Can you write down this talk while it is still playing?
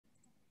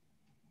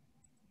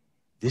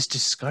This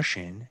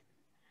discussion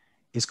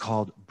is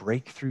called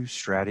Breakthrough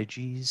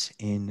Strategies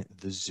in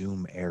the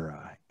Zoom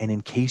Era. And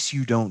in case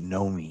you don't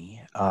know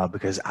me,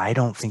 because I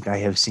don't think I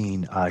have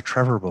seen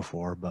Trevor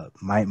before, but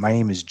my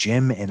name is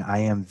Jim and I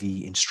am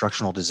the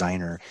instructional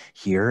designer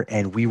here.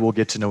 And we will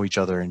get to know each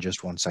other in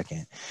just one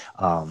second,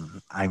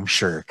 I'm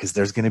sure, because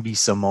there's going to be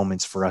some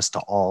moments for us to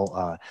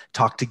all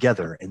talk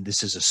together. And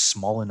this is a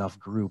small enough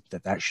group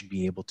that that should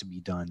be able to be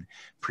done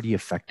pretty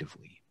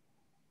effectively.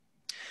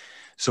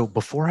 So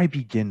before I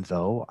begin,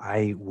 though,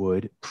 I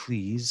would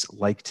please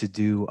like to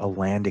do a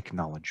land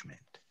acknowledgement.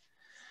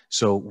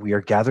 So we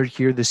are gathered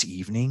here this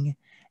evening,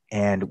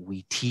 and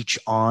we teach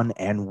on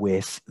and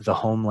with the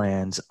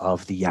homelands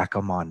of the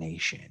Yakama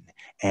Nation.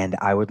 And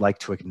I would like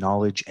to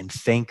acknowledge and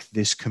thank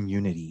this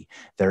community,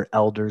 their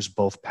elders,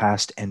 both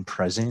past and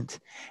present,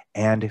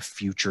 and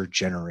future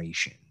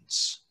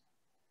generations.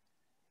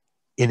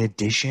 In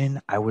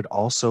addition, I would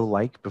also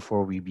like,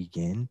 before we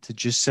begin, to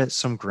just set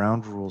some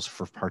ground rules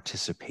for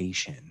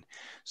participation.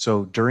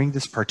 So during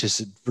this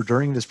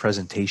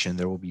presentation,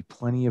 there will be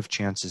plenty of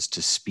chances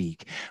to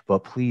speak,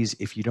 but please,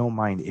 if you don't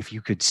mind, if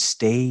you could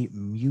stay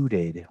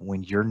muted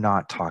when you're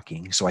not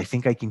talking. So I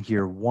think I can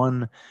hear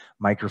one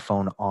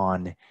microphone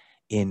on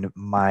in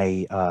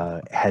my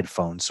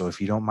headphones. So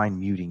if you don't mind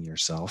muting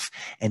yourself,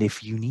 and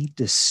if you need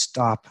to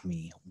stop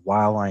me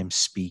while I'm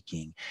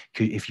speaking,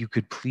 if you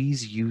could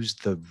please use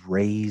the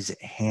raise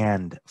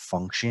hand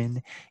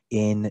function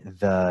in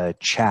the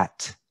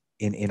chat,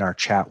 in our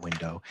chat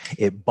window.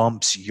 It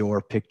bumps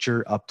your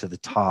picture up to the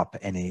top,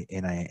 and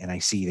I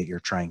see that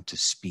you're trying to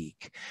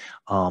speak.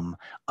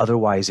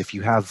 Otherwise, if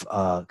you have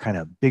kind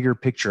of bigger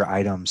picture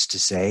items to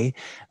say,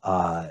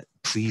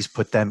 please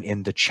put them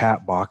in the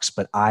chat box.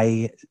 But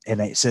and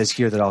it says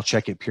here that I'll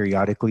check it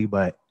periodically,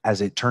 but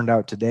as it turned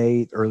out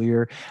today,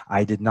 earlier,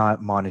 I did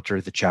not monitor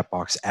the chat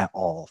box at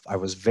all. I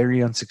was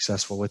very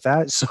unsuccessful with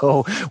that.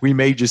 So we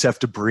may just have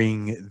to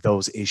bring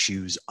those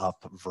issues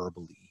up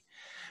verbally.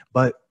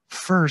 But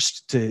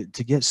first, to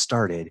get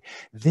started,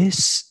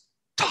 this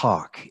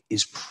talk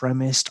is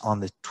premised on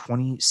the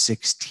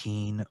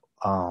 2016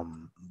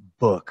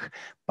 book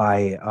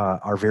by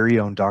our very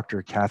own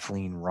Dr.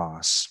 Kathleen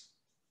Ross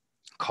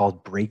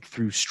called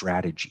Breakthrough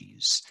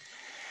Strategies.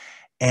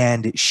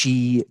 And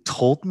she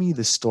told me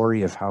the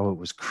story of how it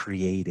was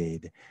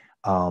created.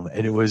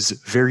 And it was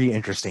very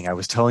interesting. I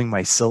was telling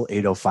my CILT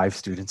 805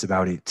 students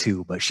about it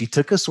too, but she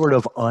took a sort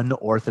of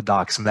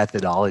unorthodox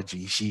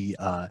methodology.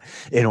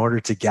 In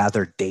order to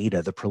gather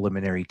data, the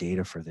preliminary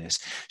data for this,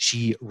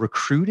 she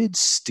recruited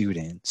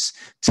students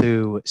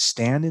to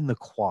stand in the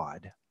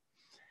quad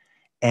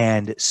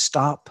and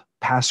stop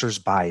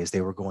passersby as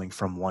they were going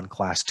from one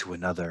class to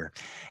another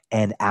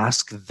and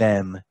ask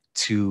them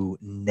to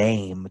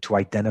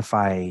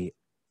identify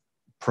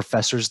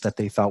professors that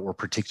they thought were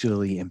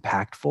particularly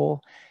impactful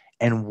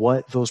and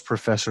what those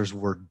professors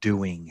were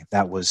doing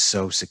that was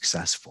so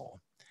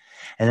successful.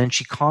 And then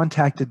she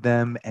contacted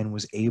them and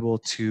was able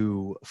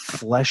to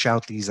flesh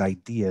out these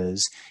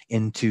ideas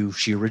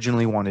she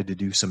originally wanted to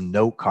do some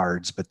note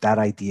cards, but that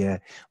idea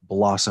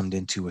blossomed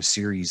into a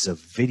series of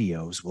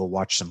videos. We'll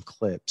watch some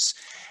clips.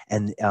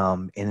 And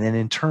then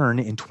in turn,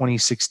 in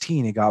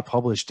 2016, it got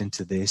published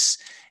into this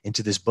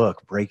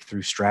book,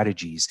 Breakthrough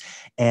Strategies.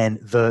 And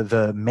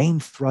the main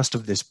thrust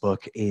of this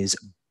book is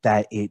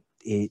that it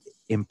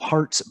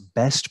imparts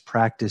best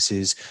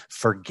practices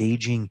for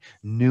gauging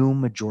new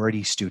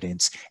majority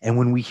students. And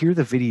when we hear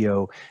the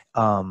video,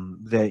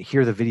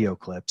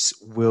 clips,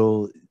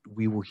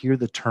 we will hear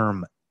the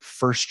term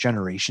first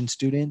generation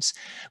students,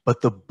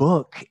 but the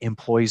book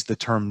employs the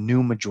term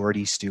new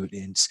majority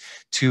students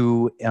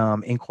to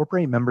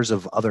incorporate members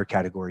of other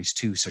categories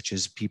too, such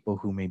as people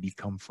who maybe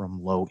come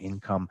from low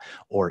income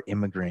or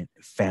immigrant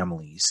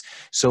families.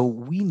 So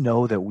we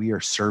know that we are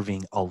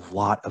serving a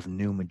lot of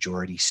new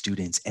majority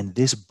students, and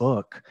this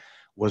book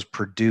was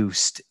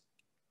produced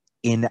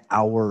in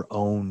our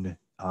own,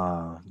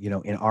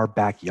 in our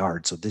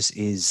backyard. So this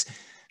is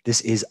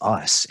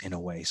us in a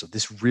way. So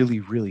this really,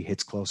 really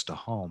hits close to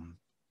home.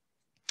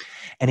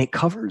 And it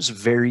covers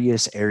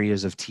various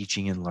areas of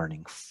teaching and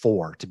learning,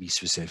 4 to be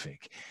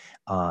specific.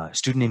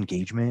 Student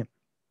engagement,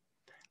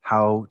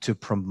 how to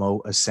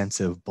promote a sense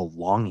of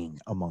belonging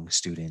among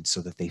students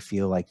so that they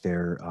feel like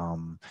they're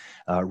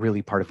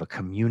really part of a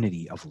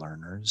community of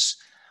learners,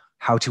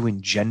 how to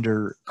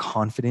engender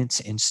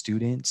confidence in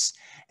students,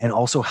 and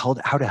also how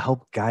to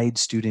help guide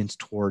students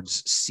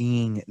towards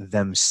seeing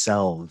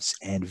themselves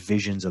and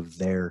visions of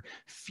their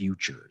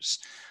futures.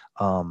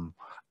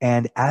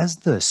 And as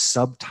the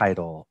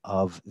subtitle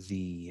of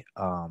the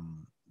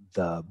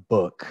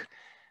book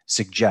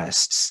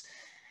suggests,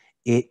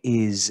 it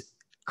is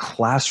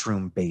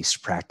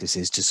classroom-based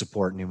practices to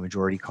support new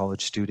majority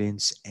college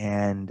students.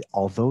 And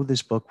although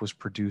this book was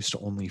produced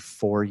only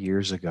 4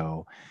 years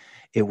ago,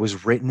 it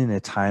was written in a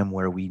time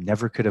where we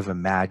never could have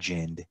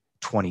imagined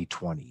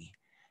 2020.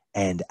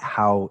 and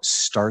how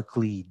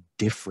starkly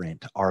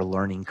different our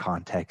learning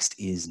context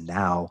is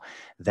now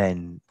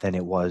than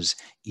it was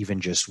even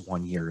just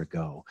 1 year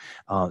ago.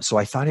 So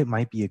I thought it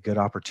might be a good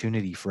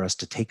opportunity for us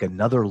to take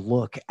another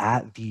look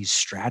at these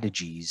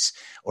strategies,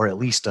 or at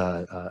least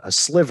a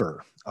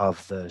sliver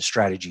of the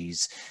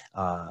strategies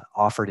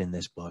offered in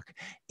this book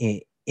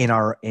in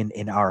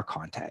our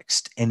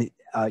context. And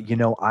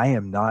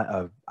I'm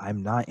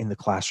not in the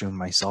classroom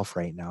myself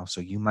right now, so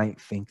you might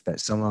think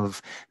that some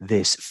of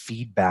this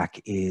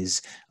feedback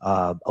is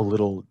a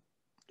little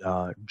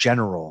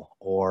general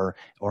or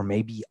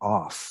maybe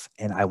off.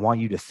 And I want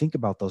you to think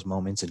about those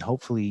moments, and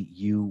hopefully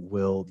you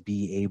will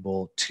be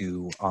able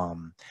to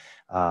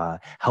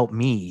help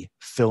me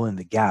fill in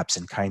the gaps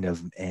and kind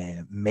of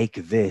make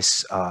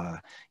this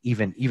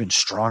even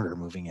stronger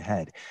moving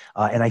ahead.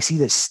 And I see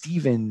that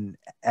Stephen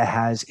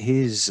has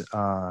his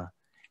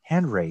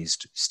hand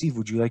raised. Steve,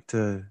 would you like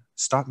to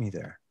stop me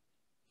there?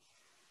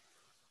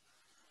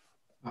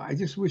 I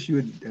just wish you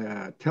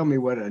would tell me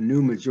what a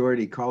new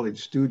majority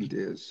college student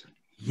is.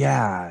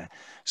 Yeah.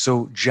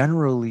 So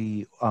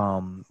generally,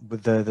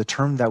 the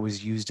term that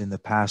was used in the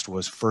past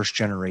was first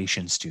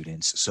generation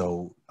students.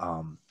 So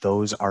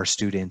those are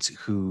students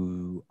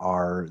who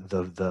are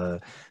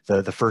the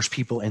first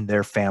people in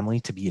their family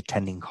to be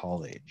attending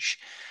college.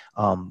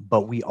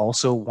 But we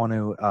also want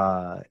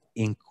to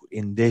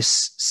in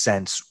this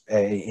sense,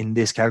 in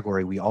this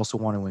category, we also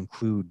want to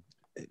include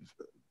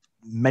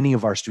many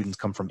of our students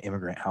come from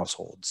immigrant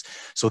households.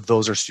 So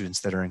those are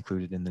students that are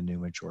included in the new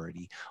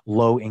majority.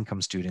 Low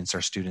income students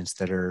are students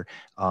that are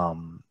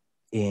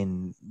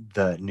in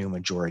the new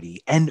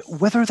majority. And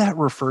whether that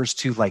refers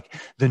to like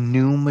the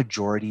new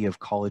majority of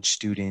college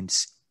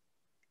students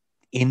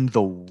in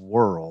the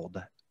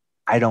world,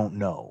 I don't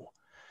know.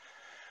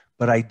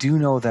 But I do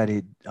know that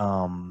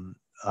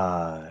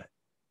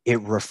it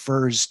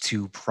refers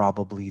to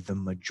probably the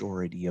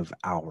majority of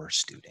our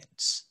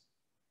students.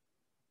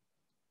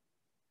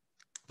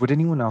 Would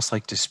anyone else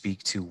like to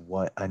speak to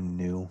what a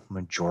new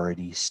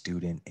majority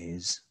student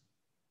is?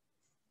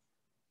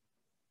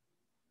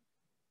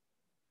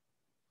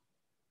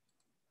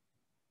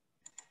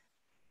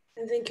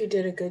 I think you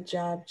did a good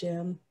job,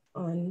 Jim,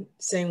 on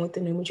saying what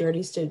the new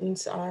majority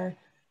students are.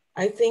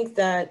 I think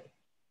that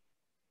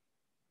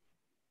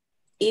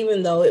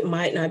even though it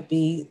might not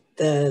be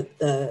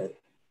the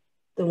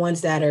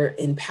ones that are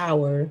in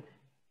power,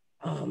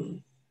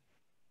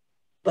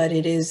 but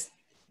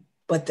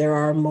there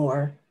are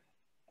more.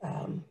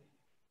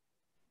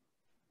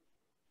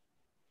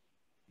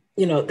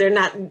 They're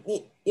not.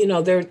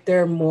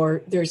 There are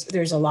more.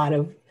 There's a lot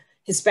of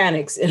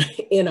Hispanics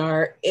in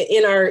our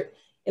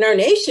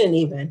nation,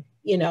 even.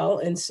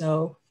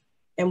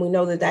 And we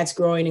know that that's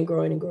growing and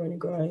growing and growing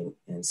and growing.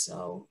 And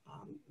so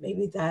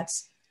maybe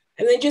that's,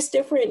 and then just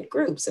different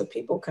groups of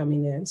people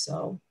coming in.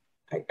 So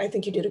I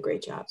think you did a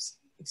great job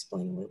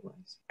explaining what it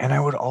was. And I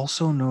would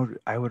also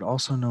note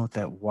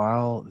that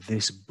while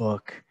this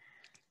book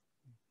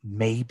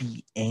may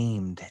be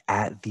aimed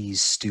at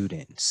these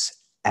students,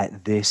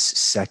 at this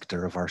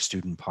sector of our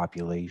student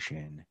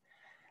population,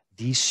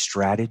 these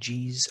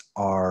strategies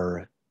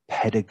are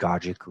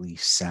pedagogically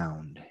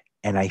sound.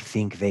 And I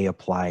think they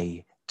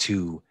apply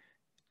to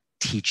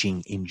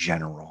teaching in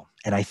general.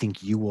 And I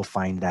think you will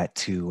find that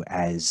too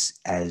as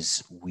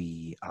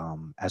we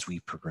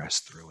progress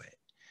through it.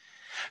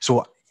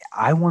 So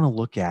I want to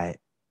look at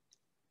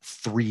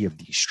 3 of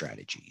these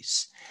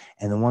strategies.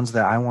 And the ones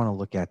that I want to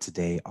look at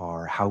today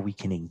are how we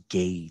can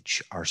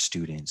engage our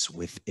students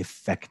with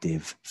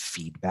effective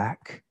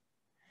feedback,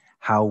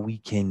 how we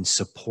can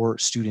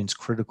support students'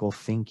 critical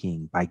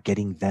thinking by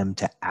getting them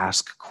to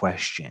ask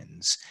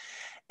questions,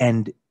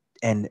 and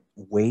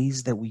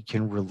ways that we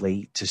can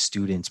relate to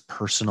students'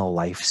 personal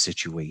life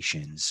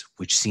situations,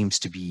 which seems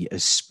to be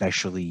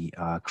especially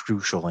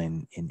crucial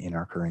in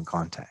our current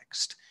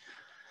context.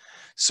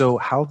 So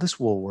how this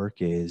will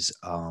work is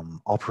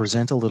I'll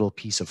present a little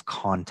piece of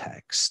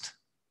context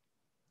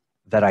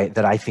that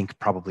I think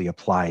probably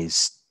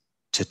applies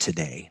to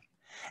today.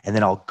 And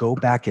then I'll go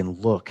back and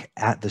look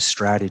at the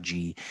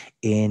strategy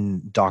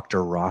in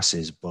Dr.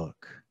 Ross's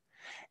book.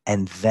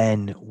 And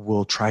then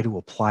we'll try to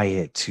apply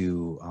it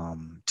to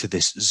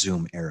this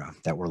Zoom era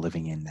that we're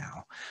living in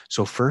now.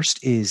 So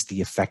first is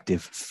the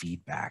effective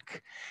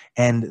feedback.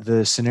 And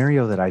the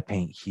scenario that I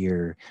paint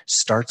here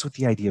starts with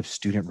the idea of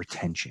student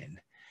retention,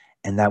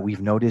 and that we've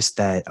noticed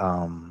that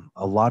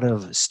a lot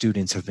of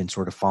students have been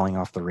sort of falling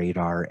off the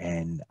radar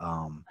and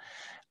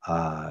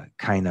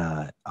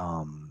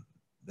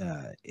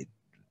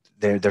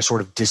they're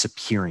sort of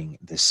disappearing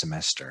this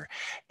semester.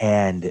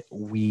 And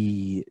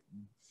we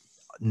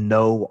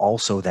know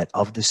also that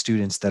of the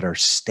students that are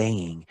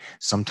staying,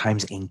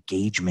 sometimes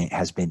engagement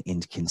has been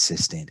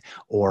inconsistent,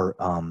 or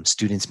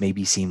students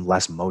maybe seem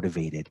less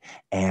motivated.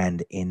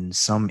 And in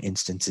some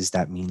instances,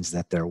 that means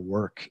that their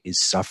work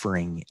is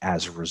suffering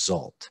as a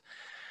result.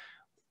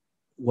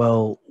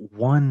 Well,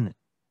 one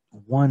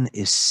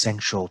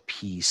essential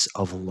piece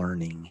of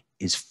learning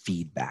is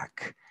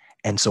feedback.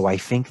 And so I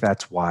think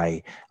that's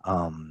why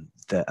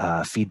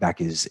the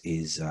feedback is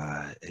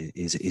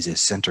a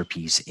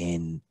centerpiece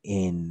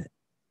in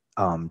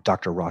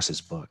Dr.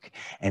 Ross's book.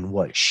 And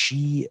what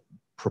she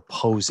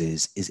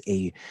proposes is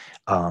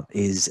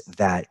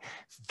that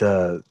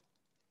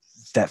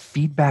that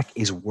feedback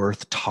is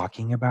worth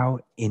talking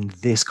about in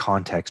this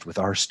context with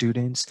our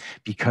students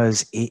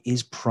because it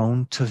is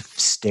prone to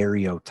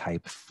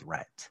stereotype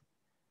threat.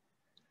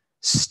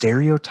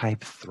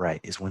 Stereotype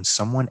threat is when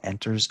someone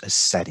enters a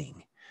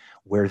setting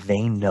where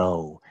they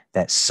know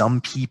that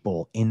some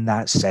people in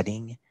that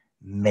setting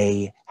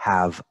may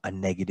have a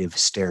negative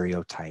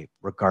stereotype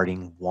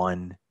regarding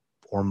one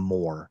or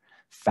more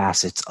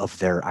facets of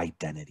their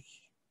identity.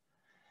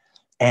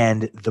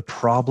 And the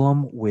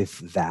problem with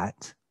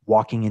that,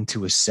 walking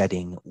into a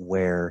setting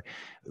where,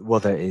 well,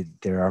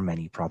 there are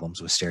many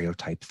problems with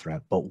stereotype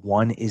threat, but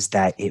one is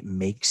that it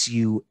makes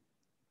you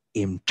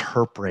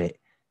interpret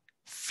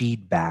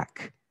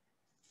feedback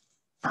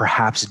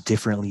perhaps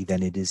differently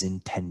than it is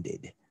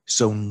intended.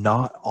 So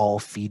not all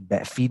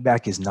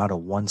feedback is not a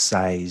one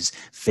size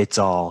fits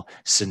all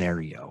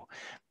scenario,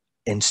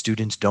 and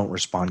students don't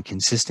respond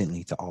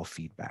consistently to all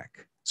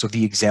feedback. So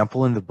the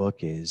example in the book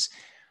is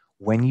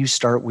when you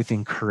start with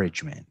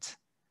encouragement,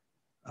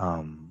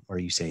 or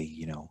you say,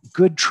 you know,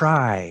 good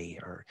try,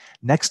 or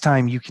next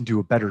time you can do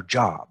a better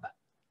job,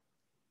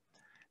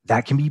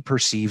 that can be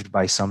perceived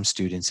by some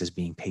students as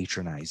being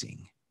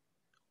patronizing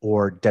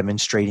or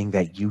demonstrating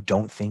that you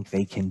don't think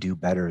they can do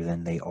better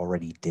than they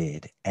already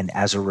did. And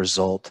as a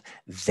result,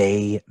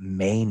 they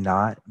may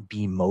not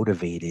be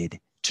motivated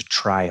to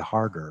try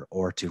harder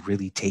or to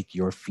really take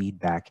your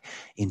feedback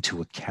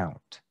into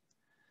account.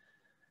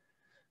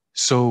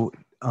 So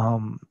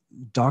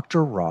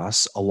Dr.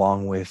 Ross,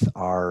 along with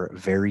our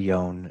very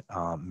own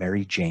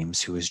Mary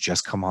James, who has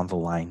just come on the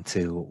line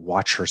to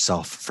watch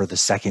herself for the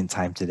second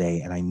time today,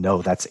 and I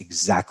know that's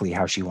exactly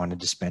how she wanted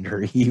to spend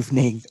her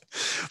evening,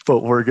 but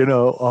we're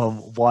gonna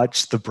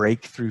watch the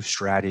breakthrough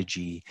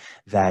strategy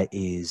that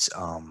is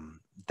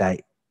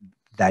that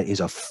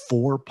is a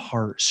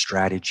 4-part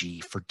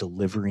strategy for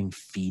delivering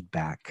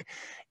feedback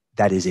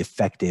that is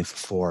effective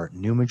for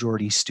new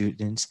majority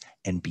students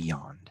and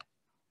beyond.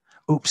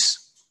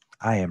 Oops.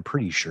 I am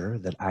pretty sure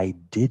that I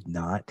did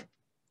not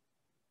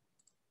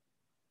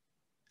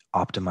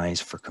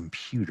optimize for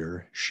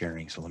computer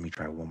sharing. So let me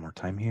try one more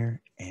time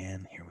here.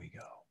 And here we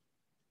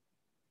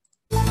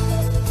go.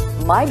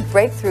 My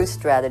breakthrough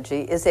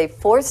strategy is a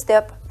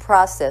 4-step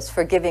process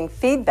for giving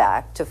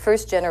feedback to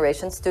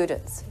first-generation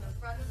students.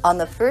 On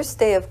the first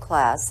day of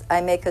class, I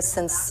make a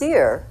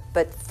sincere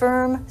but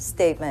firm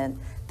statement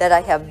that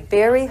I have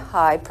very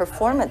high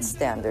performance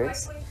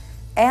standards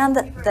and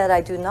that I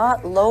do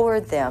not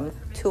lower them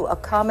to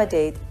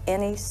accommodate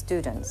any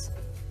students.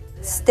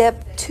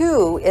 Step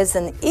 2 is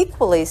an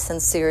equally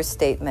sincere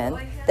statement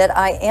that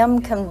I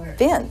am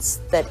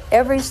convinced that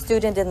every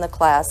student in the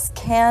class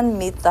can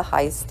meet the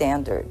high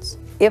standards.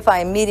 If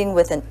I'm meeting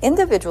with an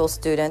individual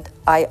student,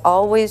 I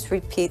always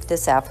repeat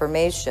this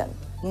affirmation.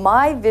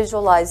 My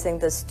visualizing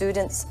the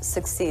students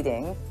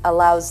succeeding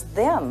allows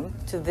them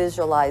to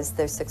visualize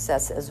their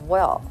success as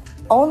well.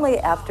 Only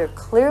after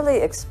clearly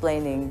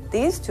explaining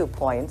these 2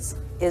 points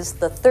is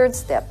the 3rd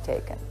step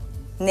taken,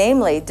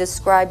 namely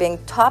describing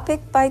topic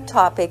by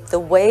topic the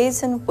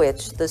ways in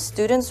which the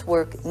student's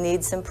work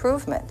needs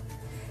improvement.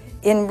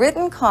 In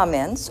written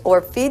comments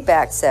or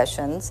feedback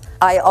sessions,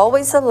 I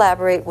always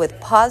elaborate with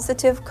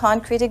positive,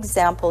 concrete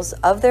examples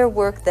of their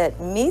work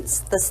that meets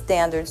the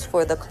standards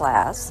for the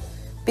class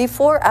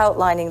before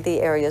outlining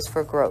the areas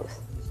for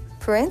growth.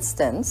 For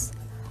instance,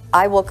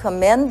 I will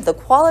commend the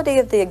quality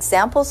of the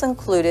examples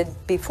included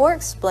before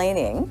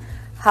explaining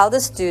how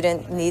the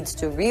student needs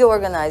to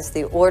reorganize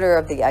the order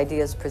of the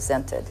ideas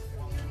presented.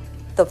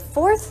 The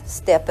 4th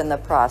step in the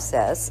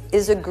process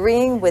is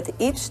agreeing with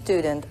each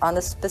student on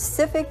a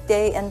specific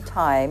day and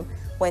time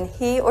when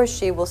he or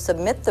she will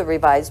submit the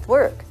revised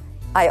work.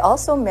 I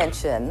also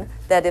mention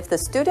that if the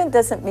student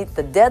doesn't meet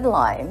the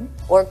deadline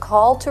or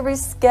call to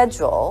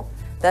reschedule,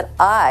 that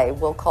I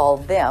will call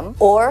them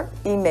or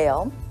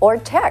email or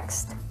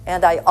text,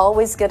 and I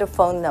always get a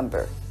phone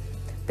number.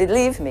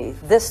 Believe me,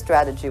 this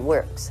strategy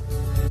works.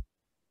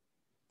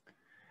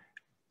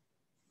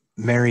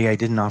 Mary, I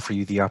didn't offer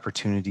you the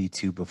opportunity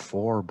to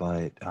before,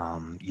 but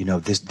you know,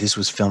 this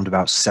was filmed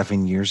about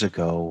 7 years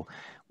ago.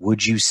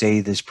 Would you say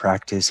this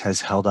practice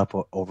has held up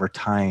over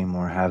time,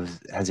 or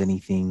has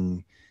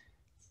anything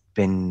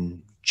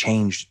been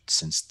changed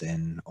since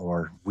then,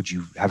 or would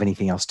you have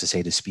anything else to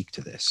say to speak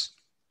to this?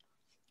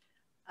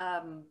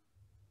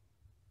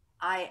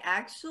 I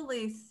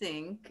actually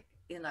think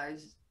in our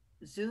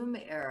Zoom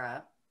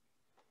era,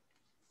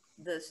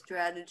 the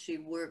strategy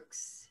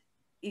works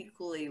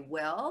equally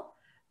well,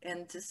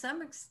 and to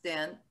some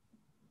extent,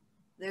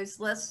 there's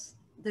less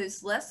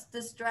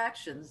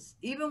distractions.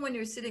 Even when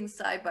you're sitting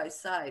side by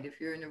side, if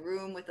you're in a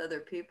room with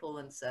other people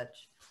and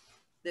such,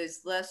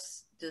 there's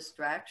less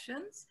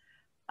distractions.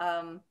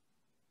 I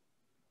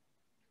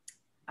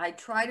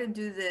try to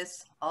do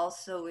this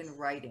also in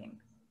writing.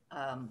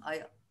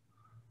 I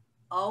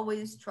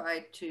always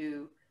try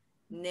to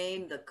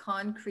name the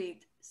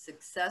concrete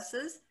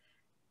successes,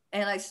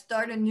 and I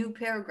start a new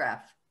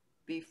paragraph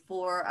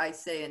before I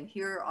say, and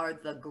here are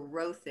the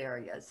growth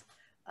areas,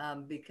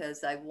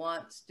 because I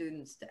want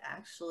students to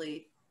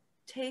actually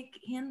take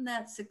in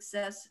that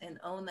success and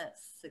own that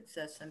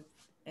success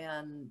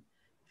and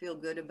feel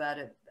good about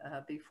it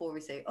before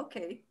we say,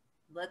 okay,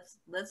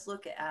 let's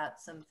look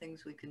at some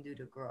things we can do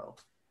to grow.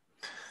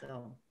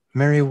 So,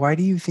 Mary, why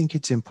do you think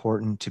it's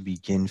important to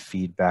begin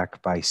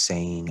feedback by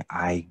saying,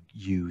 I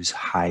use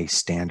high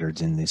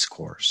standards in this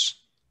course?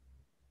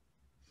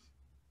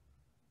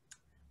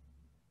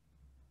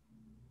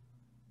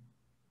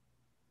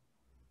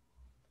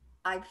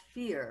 I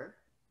fear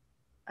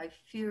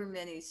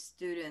many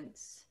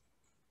students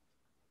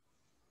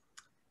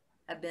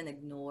have been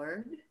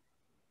ignored,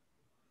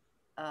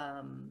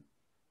 have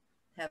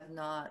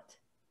not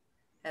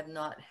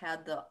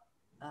had the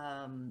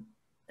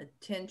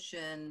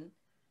attention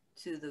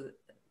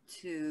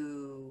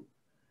to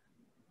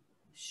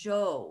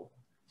show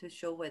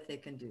what they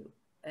can do,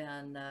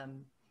 and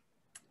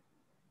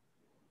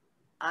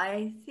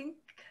I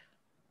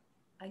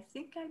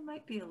think I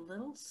might be a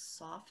little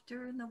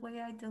softer in the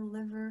way I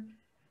deliver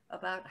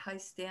about high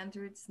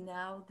standards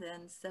now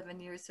than 7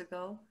 years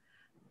ago,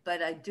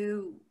 but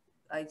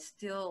I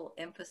still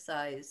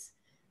emphasize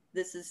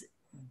this is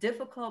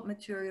difficult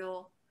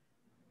material,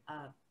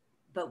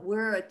 but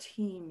we're a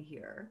team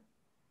here,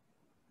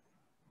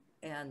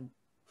 and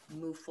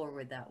move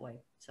forward that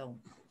way. So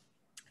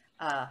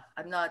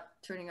I'm not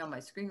turning on my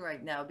screen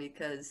right now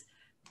because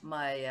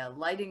my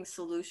lighting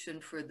solution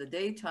for the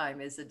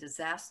daytime is a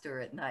disaster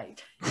at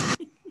night.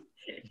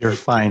 You're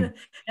fine.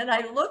 And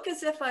I look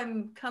as if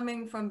I'm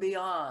coming from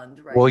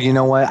beyond right Well, now. you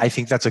know what? I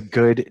think that's a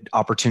good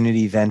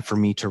opportunity then for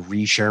me to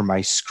reshare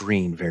my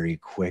screen very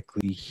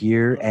quickly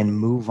here and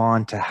move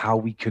on to how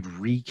we could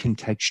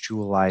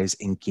recontextualize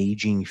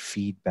engaging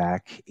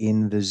feedback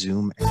in the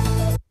Zoom.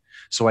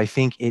 So I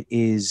think it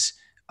is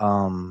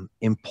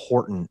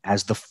important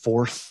as the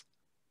fourth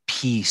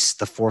piece,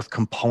 the fourth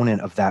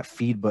component of that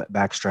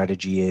feedback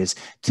strategy is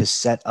to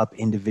set up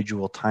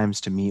individual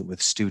times to meet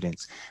with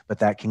students. But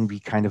that can be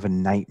kind of a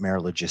nightmare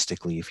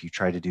logistically if you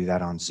try to do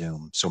that on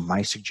Zoom. So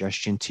my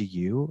suggestion to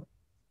you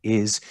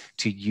is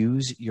to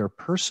use your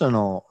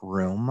personal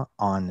room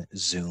on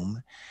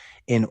Zoom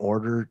in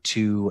order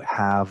to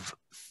have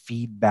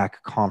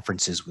feedback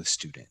conferences with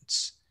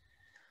students.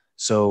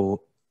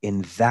 So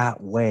in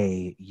that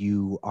way,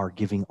 you are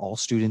giving all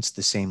students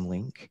the same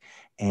link,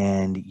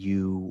 and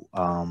you,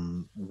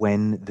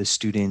 when the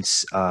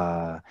students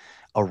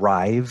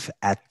arrive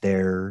at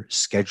their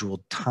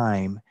scheduled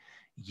time,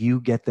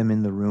 you get them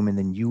in the room, and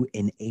then you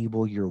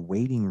enable your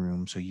waiting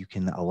room so you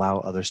can allow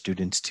other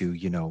students to,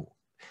 you know,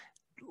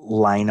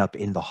 line up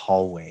in the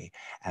hallway,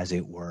 as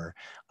it were.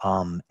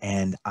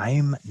 And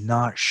I'm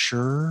not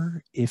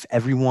sure if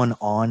everyone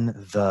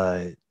on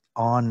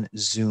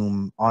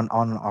Zoom, on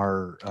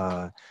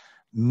our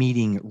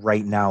meeting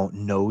right now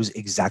knows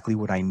exactly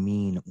what I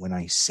mean when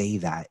I say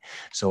that.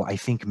 So I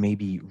think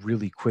maybe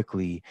really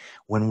quickly,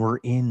 when we're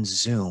in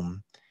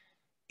Zoom,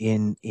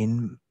 in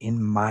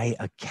my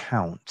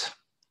account,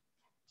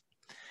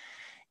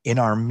 in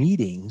our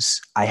meetings,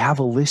 I have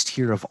a list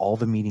here of all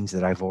the meetings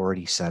that I've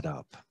already set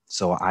up.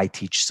 So I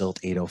teach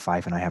CILT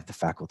 805 and I have the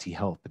faculty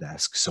help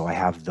desk. So I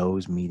have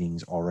those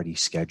meetings already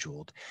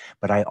scheduled,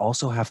 but I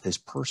also have this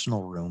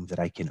personal room that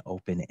I can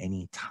open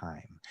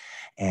anytime.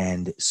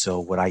 And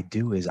so what I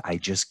do is I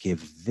just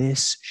give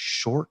this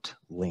short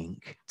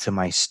link to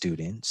my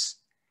students,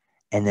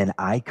 and then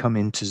I come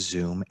into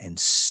Zoom and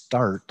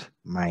start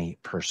my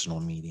personal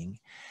meeting.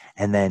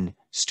 And then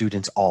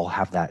students all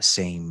have that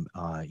same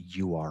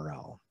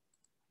URL.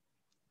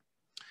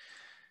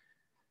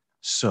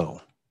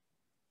 So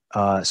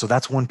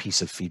that's one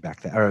piece of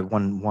feedback that, or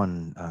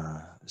one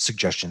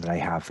suggestion that I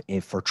have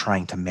for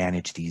trying to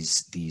manage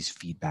these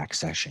feedback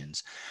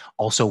sessions.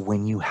 Also,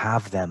 when you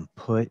have them,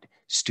 put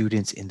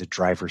students in the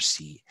driver's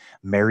seat.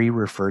 Mary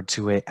referred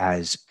to it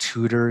as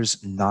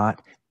tutors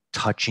not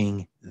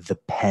touching the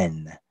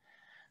pen.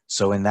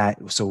 So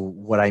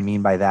what I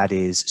mean by that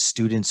is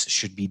students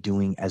should be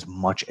doing as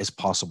much as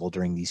possible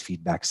during these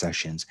feedback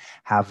sessions.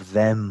 Have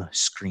them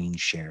screen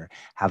share,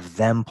 have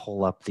them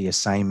pull up the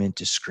assignment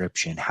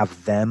description,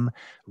 have them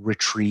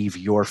retrieve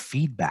your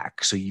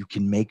feedback so you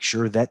can make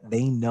sure that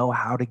they know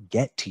how to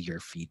get to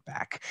your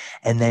feedback.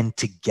 And then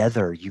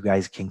together you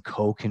guys can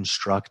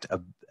co-construct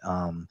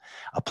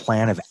a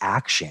plan of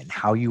action,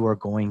 how you are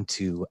going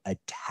to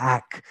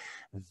attack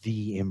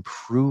the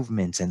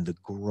improvements and the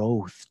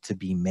growth to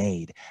be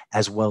made,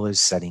 as well as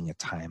setting a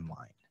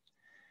timeline.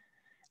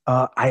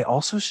 I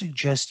also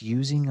suggest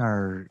using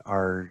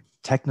our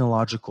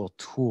technological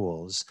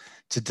tools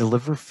to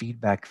deliver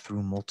feedback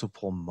through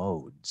multiple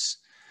modes.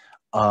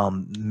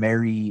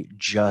 Mary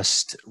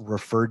just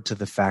referred to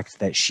the fact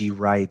that she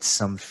writes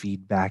some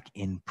feedback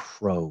in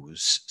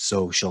prose,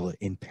 so she'll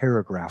in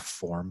paragraph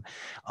form,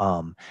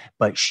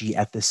 but she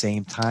at the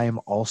same time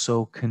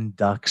also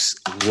conducts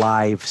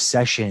live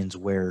sessions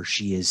where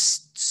she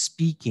is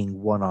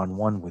speaking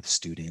one-on-one with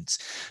students.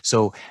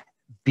 So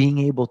being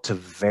able to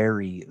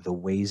vary the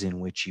ways in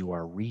which you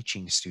are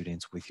reaching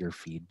students with your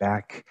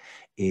feedback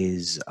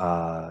is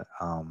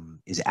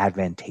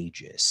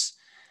advantageous,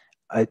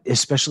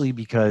 especially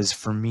because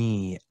for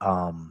me,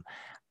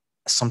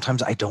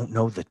 sometimes I don't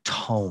know the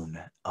tone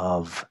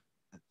of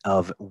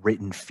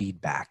written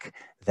feedback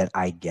that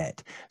I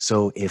get.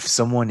 So if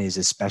someone is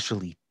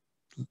especially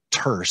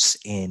terse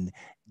in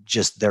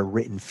just their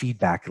written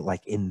feedback,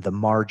 like in the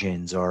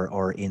margins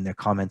or in the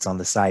comments on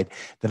the side,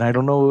 then I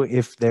don't know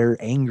if they're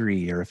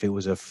angry or if it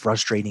was a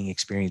frustrating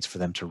experience for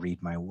them to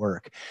read my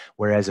work.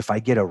 Whereas if I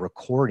get a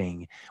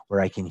recording where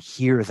I can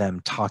hear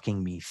them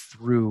talking me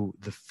through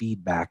the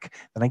feedback,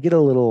 then I get a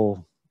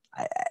little,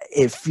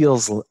 it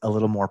feels a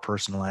little more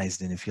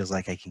personalized, and it feels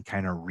like I can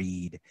kind of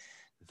read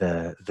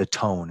the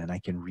tone, and I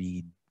can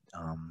read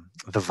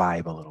the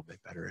vibe a little bit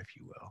better, if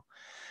you will.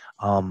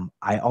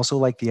 I also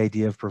like the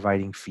idea of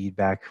providing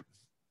feedback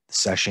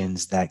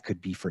sessions that could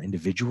be for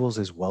individuals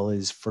as well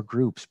as for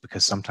groups,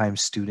 because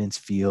sometimes students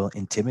feel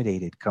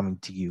intimidated coming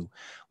to you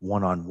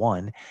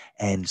one-on-one.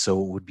 And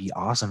so it would be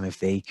awesome if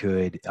they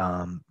could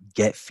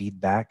get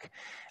feedback,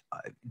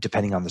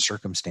 depending on the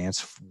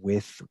circumstance,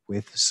 with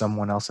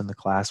someone else in the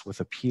class, with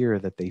a peer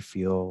that they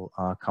feel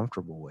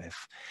comfortable with.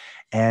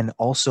 And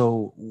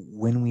also,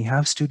 when we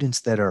have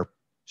students that are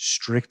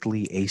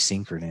strictly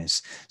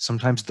asynchronous,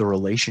 sometimes the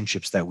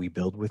relationships that we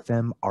build with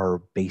them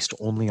are based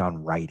only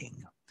on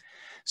writing.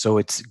 So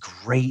it's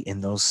great in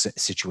those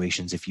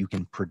situations if you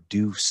can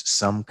produce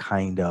some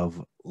kind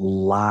of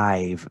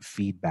live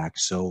feedback.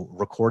 So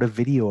record a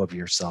video of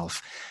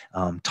yourself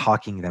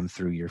talking them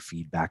through your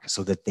feedback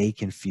so that they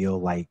can feel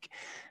like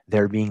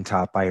they're being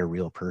taught by a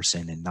real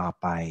person and not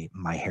by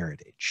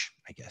MyHeritage,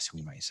 I guess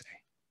we might say.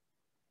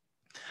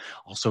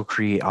 Also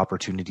create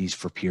opportunities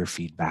for peer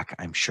feedback.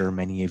 I'm sure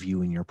many of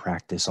you in your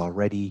practice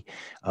already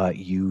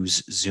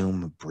use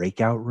Zoom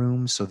breakout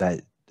rooms so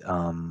that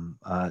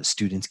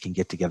students can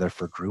get together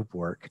for group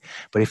work.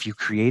 But if you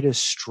create a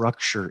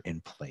structure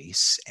in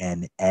place,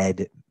 and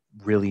Ed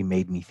really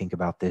made me think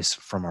about this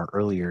from our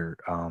earlier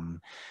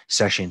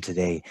session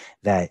today,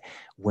 that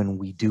when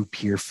we do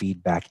peer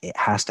feedback, it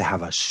has to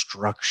have a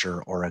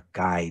structure or a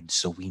guide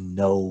so we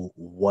know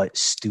what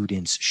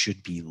students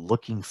should be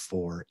looking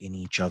for in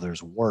each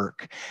other's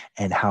work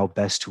and how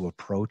best to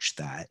approach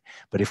that.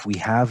 But if we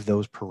have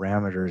those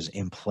parameters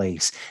in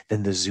place,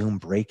 then the Zoom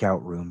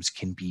breakout rooms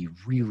can be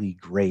really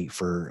great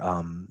for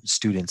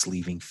students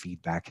leaving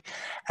feedback,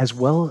 as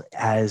well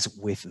as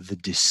with the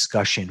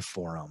discussion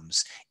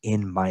forums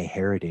in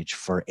MyHeritage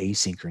for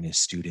asynchronous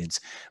students.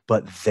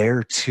 But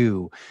there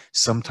too,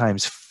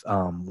 sometimes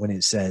when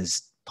it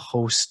says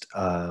post,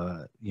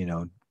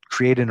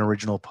 create an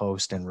original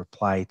post and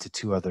reply to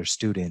 2 other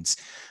students,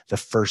 the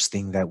first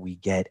thing that we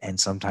get, and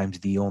sometimes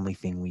the only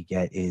thing we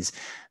get, is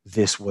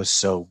 "This was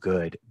so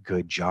good,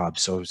 good job."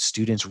 So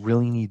students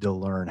really need to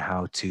learn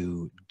how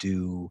to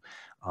do,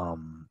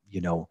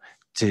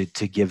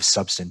 to give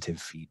substantive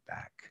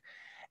feedback.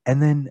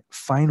 And then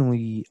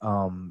finally,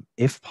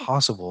 if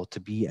possible,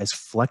 to be as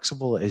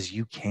flexible as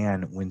you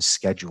can when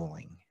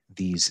scheduling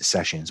these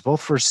sessions,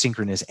 both for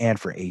synchronous and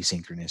for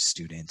asynchronous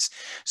students.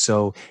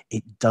 So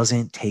it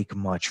doesn't take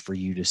much for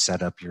you to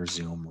set up your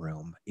Zoom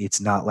room. It's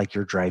not like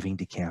you're driving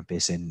to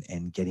campus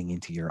and getting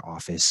into your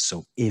office.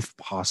 So if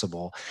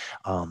possible,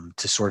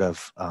 to sort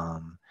of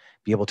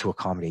be able to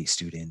accommodate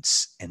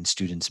students and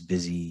students'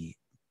 busy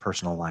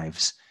personal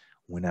lives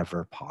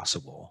whenever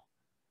possible.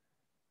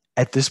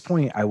 At this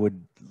point, I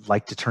would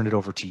like to turn it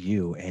over to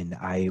you. And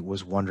I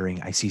was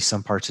wondering, I see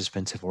some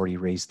participants have already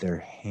raised their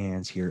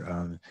hands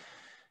here.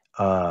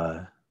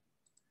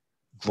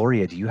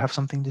 Gloria, do you have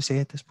something to say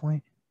at this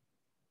point?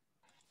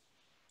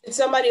 Did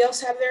somebody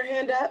else have their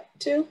hand up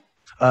too?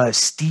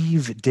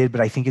 Steve did,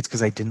 but I think it's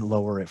because I didn't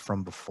lower it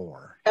from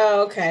before.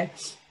 Oh, okay.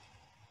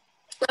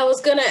 I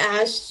was going to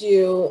ask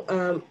you,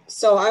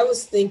 so I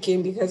was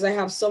thinking, because I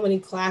have so many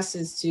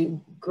classes to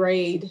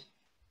grade,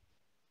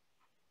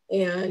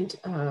 and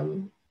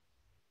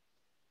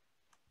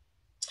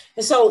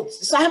so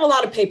I have a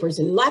lot of papers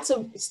and lots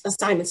of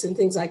assignments and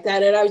things like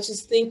that. And I was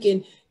just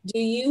thinking, do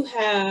you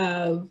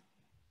have,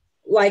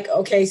 like,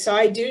 okay, so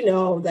I do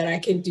know that I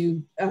can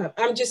do,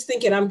 I'm just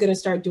thinking I'm going to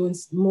start doing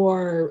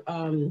more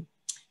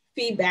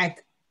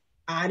feedback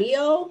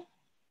audio,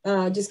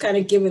 just kind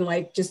of giving,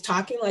 like, just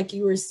talking like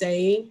you were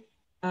saying.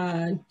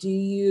 What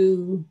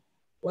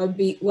would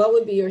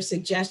be your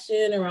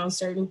suggestion around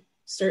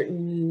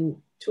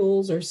certain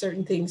tools or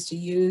certain things to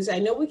use? I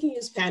know we can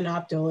use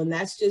Panopto, and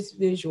that's just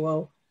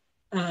visual.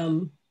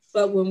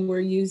 But when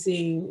we're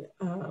using,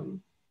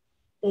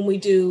 when we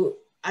do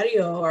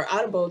audio or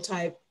audible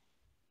type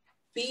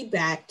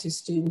feedback to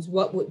students,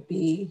 what would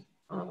be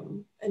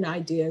an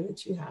idea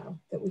that you have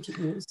that we could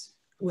use?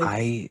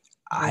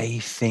 I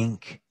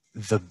think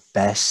the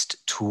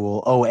best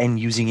tool, and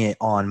using it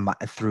on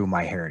through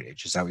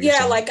MyHeritage, is that what you're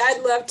saying? Yeah, like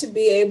I'd love to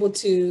be able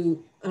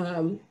to,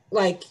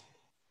 like,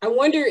 I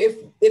wonder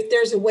if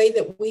there's a way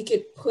that we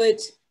could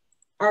put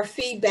our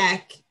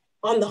feedback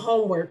on the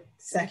homework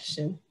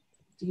section.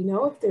 Do you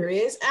know if there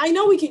is? I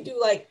know we could do,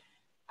 like,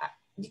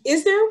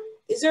 is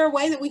is there a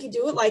way that we could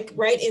do it like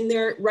right in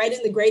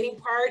the grading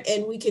part,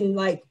 and we can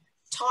like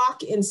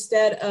talk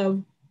instead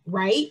of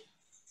write?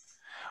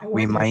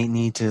 We might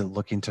need to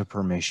look into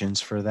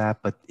permissions for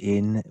that, but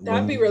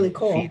that'd be really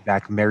cool.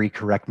 Feedback, Mary,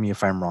 correct me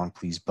if I'm wrong,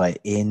 please, but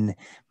in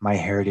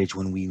MyHeritage,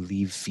 when we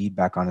leave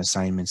feedback on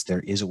assignments,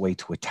 there is a way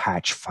to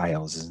attach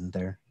files, isn't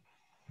there?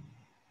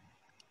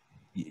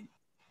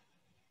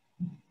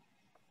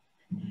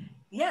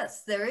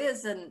 Yes, there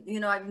is, and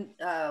you know,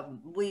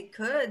 we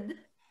could.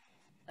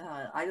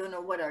 I don't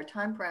know what our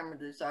time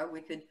parameters are.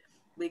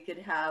 We could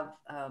have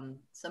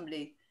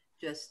somebody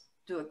just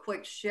do a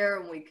quick share,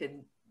 and we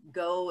could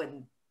go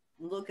and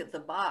look at the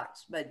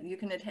box. But you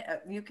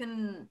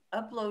can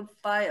upload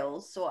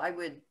files. So I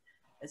would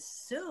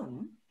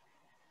assume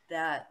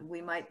that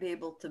we might be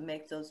able to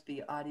make those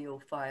be audio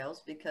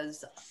files,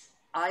 because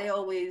I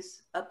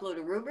always upload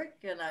a rubric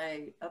and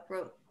I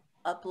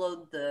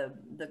upload the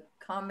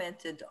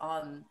commented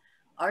on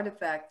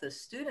artifact the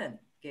student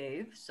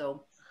gave.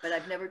 So, but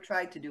I've never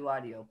tried to do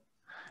audio.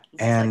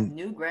 This is like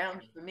new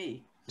ground for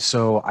me.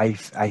 So I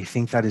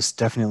think that is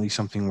definitely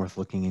something worth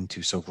looking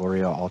into. So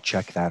Gloria, I'll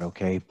check that,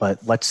 okay? But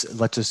let's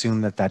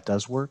assume that that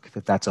does work,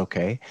 that's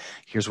okay.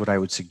 Here's what I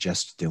would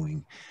suggest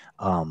doing.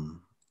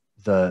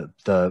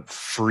 The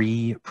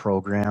free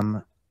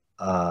program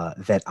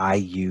that I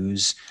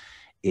use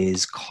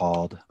is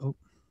called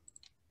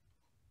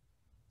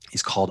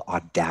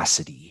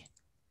Audacity.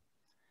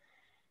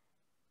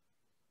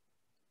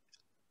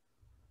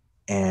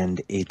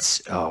 And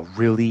it's a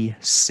really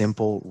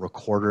simple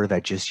recorder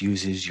that just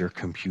uses your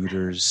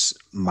computer's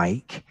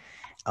mic.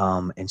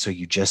 And so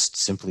you just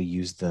simply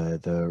use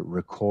the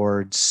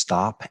record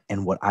stop.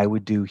 And what I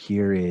would do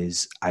here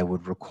is I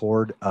would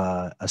record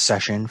a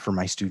session for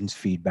my students'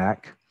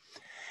 feedback.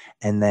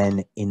 And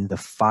then in the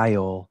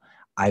file,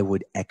 I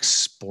would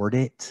export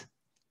it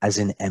as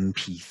an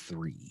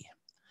MP3.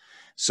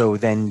 So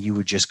then you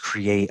would just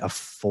create a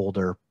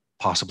folder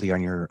possibly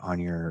on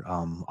your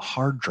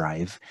hard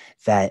drive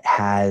that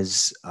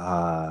has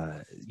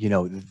you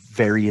know,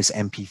 various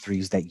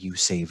MP3s that you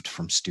saved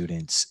from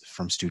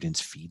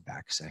students'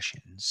 feedback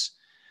sessions.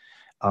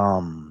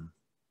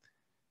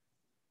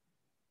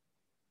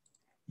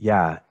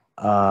 Yeah.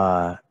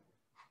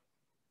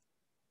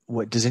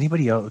 What does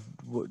anybody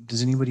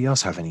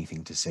else have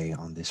anything to say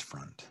on this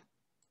front?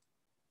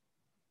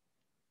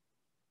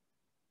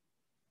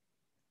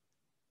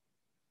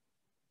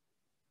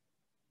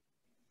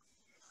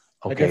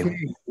 Okay. I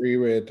definitely agree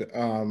with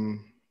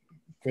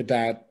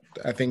that.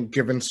 I think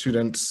giving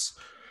students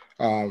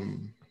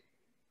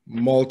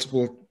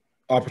multiple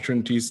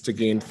opportunities to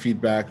gain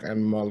feedback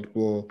and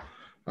multiple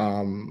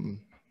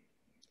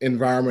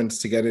environments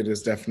to get it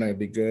is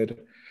definitely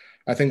good.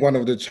 I think one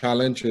of the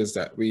challenges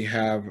that we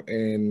have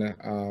in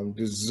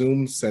the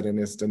Zoom setting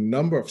is the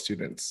number of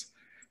students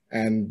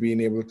and being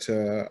able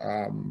to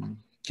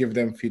give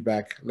them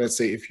feedback. Let's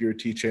say if you're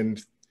teaching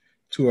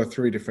 2 or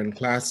 3 different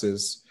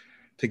classes,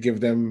 to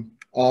give them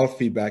all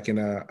feedback in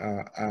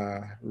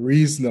a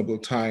reasonable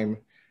time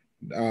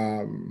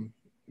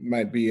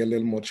might be a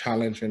little more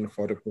challenging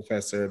for the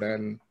professor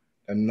than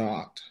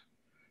not.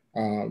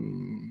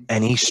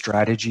 Any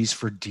strategies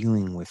for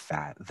dealing with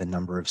that, the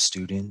number of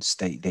students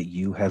that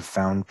you have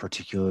found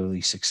particularly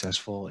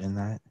successful in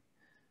that?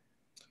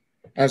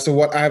 And so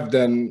what I've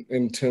done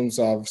in terms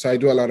of, so I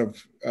do a lot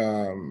of,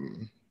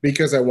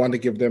 because I want to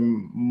give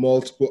them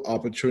multiple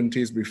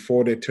opportunities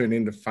before they turn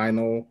in the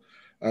final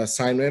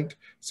assignment.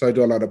 So I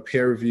do a lot of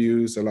peer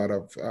reviews, a lot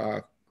of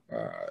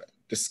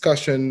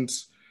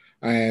discussions,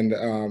 and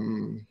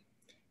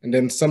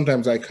then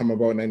sometimes I come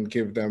about and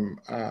give them,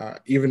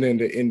 even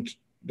in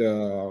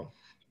the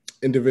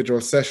individual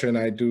session,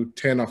 I do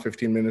 10 or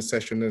 15 minute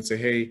session and say,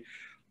 hey,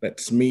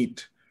 let's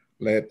meet.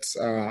 Let's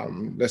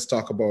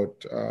talk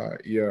about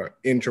your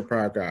intro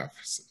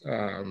paragraphs.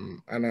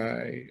 And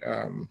I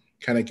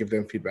kind of give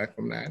them feedback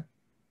from that.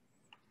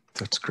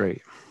 That's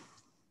great.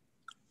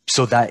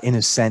 So that, in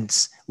a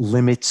sense,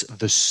 limits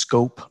the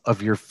scope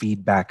of your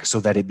feedback so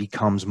that it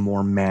becomes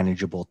more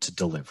manageable to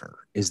deliver.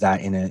 Is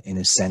that, in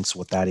a sense,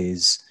 what that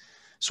is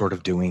sort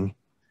of doing?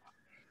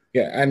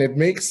 Yeah, and it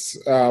makes,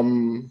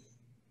 so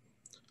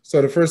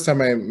the first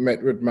time I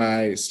met with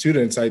my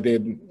students, I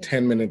did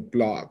 10-minute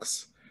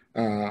blocks.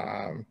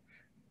 And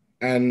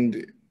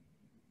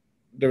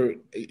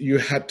you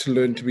had to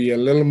learn to be a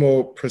little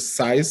more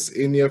precise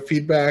in your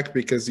feedback,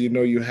 because you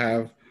know you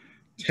have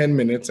 10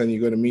 minutes and you're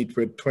going to meet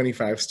with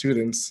 25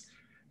 students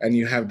and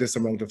you have this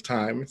amount of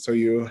time. So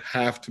you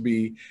have to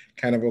be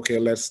kind of, okay,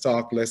 let's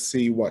talk, let's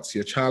see what's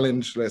your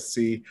challenge, let's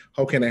see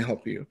how can I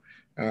help you.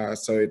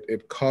 So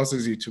it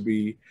causes you to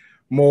be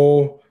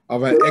more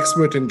of an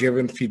expert in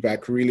giving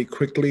feedback really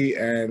quickly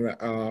and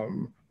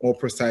more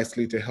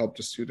precisely to help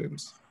the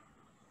students.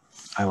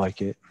 I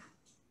like it.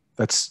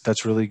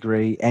 That's really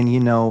great. And,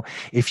 you know,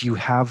 if you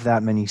have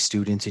that many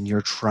students and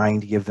you're trying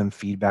to give them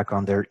feedback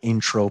on their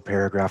intro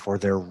paragraph or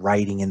their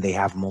writing and they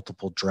have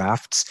multiple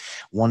drafts,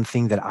 one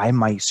thing that I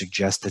might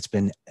suggest that's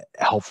been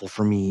helpful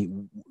for me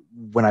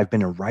when I've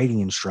been a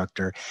writing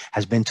instructor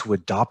has been to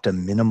adopt a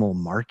minimal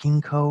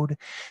marking code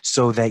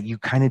so that you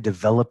kind of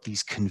develop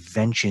these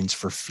conventions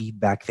for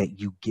feedback that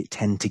you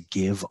tend to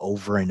give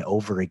over and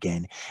over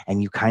again.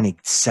 And you kind of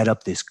set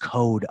up this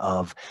code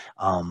of,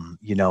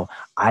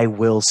 I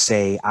will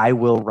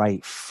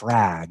write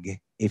frag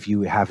if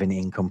you have an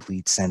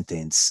incomplete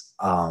sentence.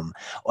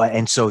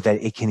 And so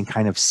that it can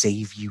kind of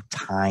save you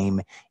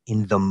time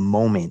in the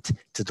moment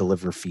to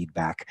deliver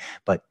feedback.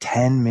 But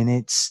 10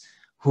 minutes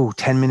with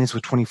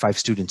 25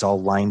 students all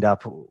lined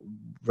up,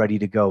 ready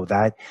to go,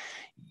 that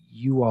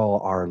you all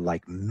are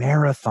like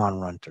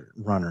marathon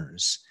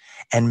runners.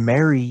 And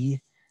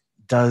Mary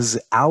does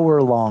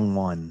hour-long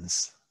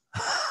ones.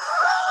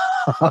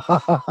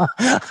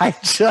 I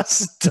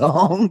just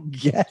don't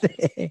get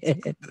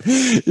it.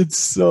 It's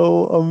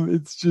so,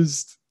 it's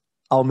just,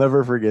 I'll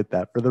never forget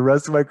that. For the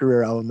rest of my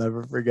career, I'll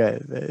never forget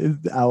it.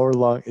 It's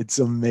hour-long. It's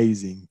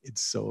amazing.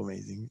 It's so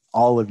amazing.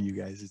 All of you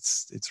guys,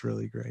 it's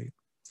really great.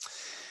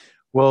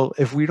 Well,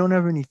 if we don't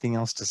have anything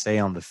else to say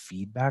on the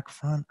feedback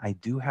front, I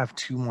do have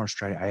two more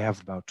strategies. I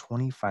have about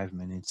 25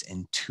 minutes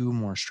and two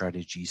more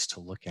strategies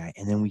to look at,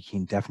 and then we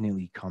can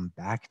definitely come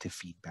back to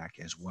feedback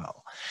as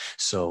well.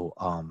 So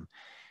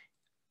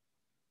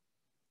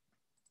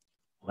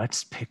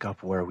let's pick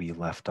up where we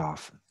left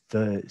off.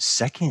 The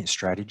second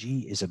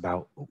strategy is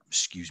about,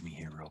 excuse me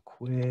here real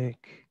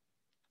quick,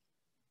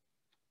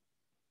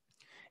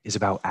 is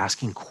about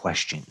asking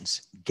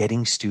questions,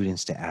 getting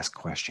students to ask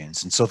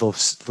questions. And so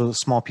the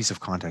small piece of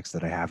context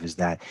that I have is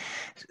that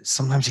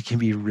sometimes it can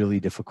be really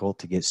difficult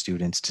to get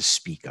students to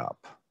speak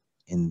up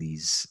in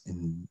these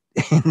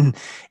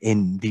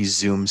in these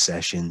Zoom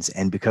sessions.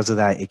 And because of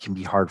that, it can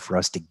be hard for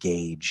us to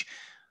gauge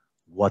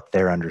what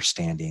they're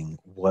understanding,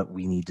 what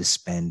we need to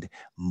spend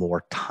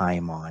more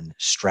time on,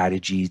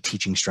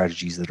 teaching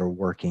strategies that are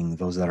working,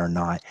 those that are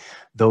not,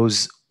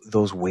 those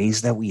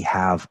ways that we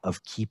have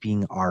of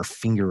keeping our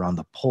finger on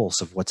the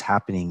pulse of what's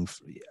happening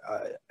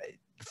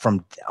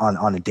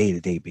on a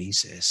day-to-day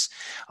basis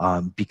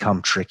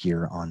become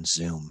trickier on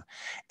Zoom.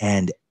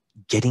 And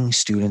getting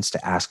students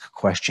to ask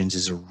questions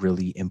is a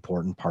really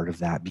important part of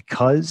that,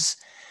 because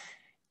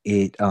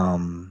it's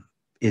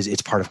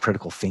part of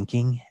critical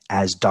thinking.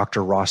 As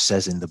Dr. Ross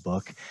says in the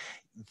book,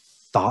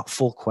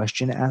 thoughtful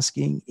question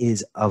asking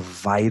is a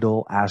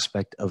vital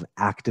aspect of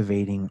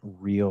activating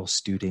real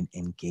student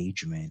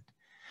engagement.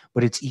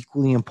 But it's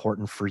equally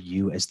important for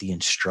you as the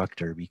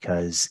instructor,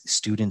 because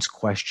students'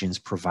 questions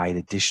provide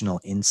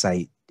additional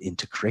insight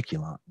into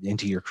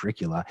your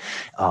curricula,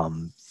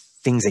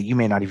 things that you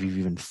may not have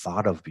even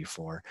thought of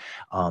before.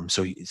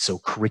 So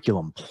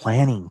curriculum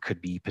planning could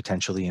be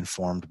potentially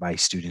informed by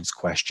students'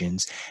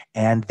 questions,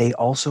 and they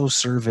also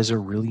serve as a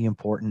really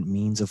important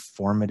means of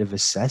formative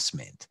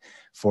assessment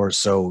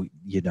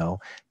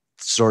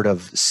sort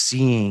of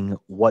seeing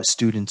what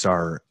students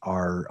are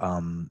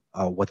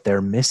what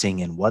they're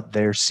missing and what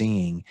they're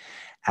seeing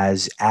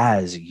as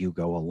you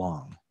go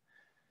along.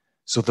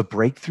 So the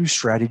breakthrough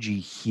strategy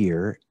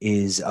here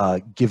is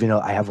I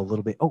have a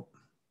little bit. Oh,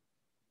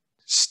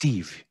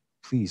 Steve,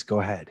 please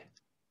go ahead.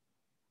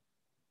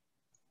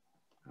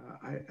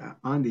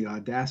 On the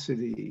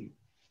Audacity,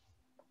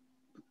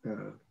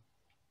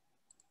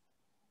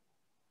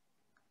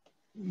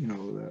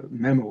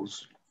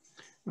 memos,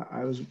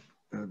 I was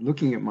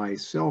looking at my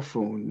cell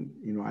phone.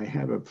 I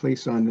have a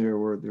place on there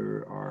where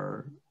there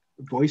are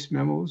voice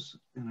memos,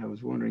 and I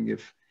was wondering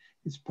if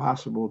it's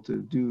possible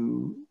to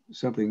do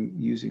something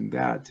using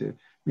that to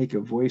make a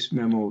voice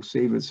memo,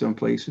 save it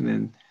someplace, and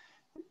then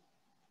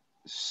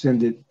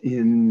send it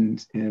in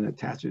and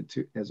attach it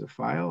to as a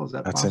file. Is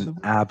that possible?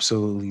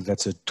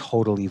 That's a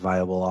totally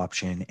viable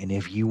option. And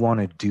if you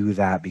want to do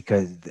that,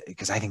 because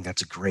I think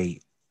that's a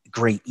great,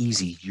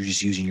 easy, you're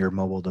just using your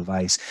mobile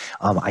device.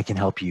 I can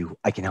help you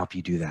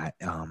do that.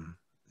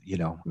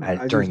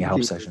 During a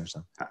help session or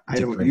something. I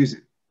don't use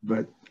it,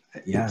 but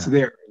it's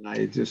there. And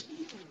I just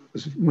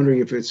was wondering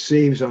if it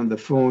saves on the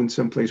phone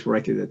someplace where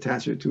I could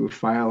attach it to a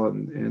file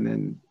and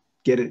then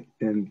get it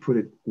and put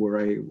it where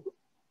I,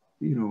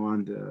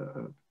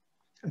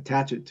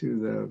 attach it to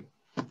the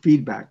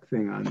feedback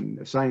thing on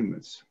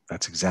assignments.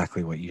 That's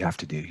exactly what you have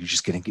to do.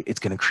 It's going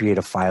to create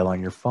a file on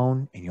your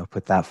phone, and you'll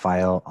put that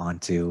file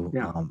onto,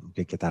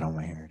 get that on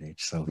MyHeritage.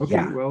 So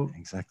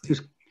exactly.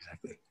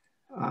 Exactly.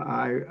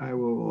 I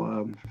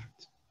will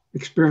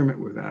experiment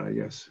with that, I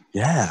guess.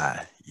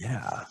 Yeah.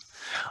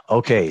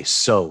 Okay,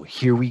 so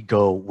here we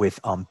go with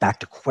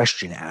back to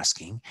question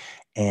asking,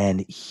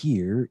 and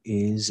here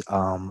is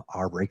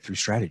our breakthrough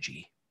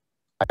strategy.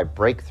 My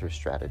breakthrough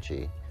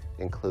strategy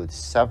includes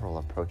several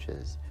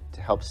approaches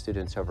to help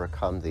students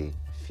overcome the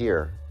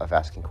fear of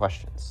asking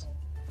questions.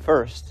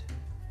 First,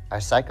 I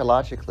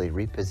psychologically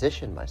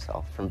reposition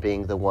myself from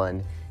being the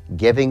one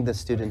giving the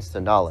students the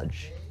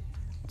knowledge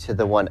to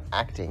the one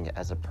acting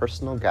as a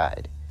personal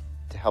guide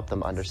to help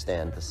them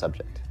understand the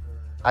subject.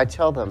 I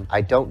tell them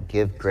I don't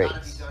give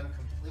grades.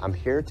 I'm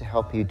here to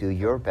help you do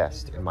your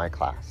best in my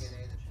class.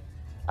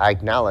 I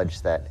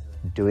acknowledge that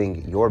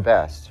doing your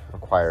best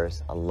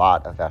requires a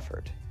lot of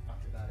effort.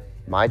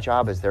 My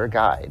job as their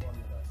guide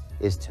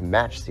is to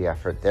match the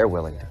effort they're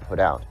willing to put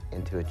out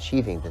into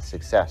achieving the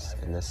success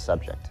in this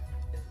subject.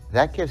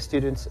 That gives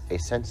students a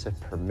sense of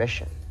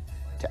permission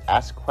to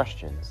ask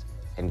questions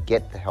and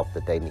get the help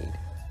that they need.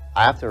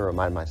 I often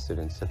remind my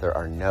students that there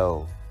are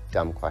no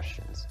dumb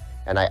questions,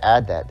 and I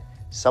add that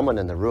someone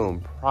in the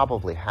room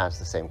probably has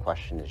the same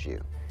question as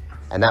you,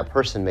 and that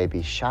person may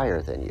be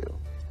shyer than you.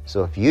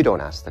 So if you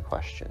don't ask the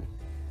question,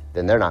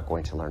 then they're not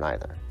going to learn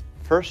either.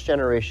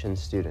 First-generation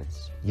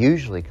students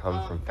usually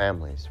come from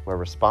families where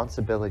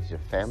responsibility to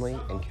family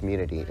and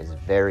community is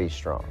very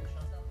strong.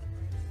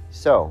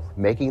 So,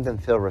 making them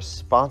feel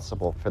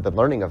responsible for the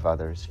learning of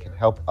others can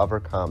help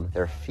overcome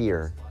their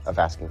fear of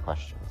asking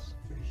questions.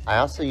 I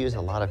also use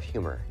a lot of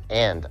humor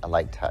and a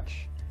light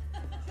touch.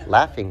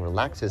 Laughing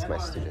relaxes my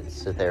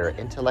students so they are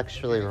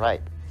intellectually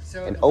ripe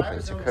and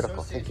open to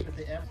critical thinking.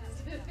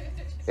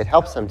 It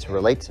helps them to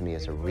relate to me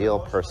as a real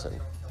person.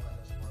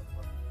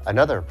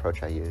 Another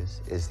approach I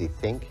use is the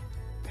think,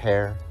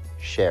 pair,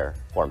 share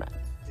format.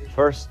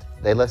 First,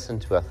 they listen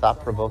to a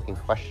thought-provoking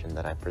question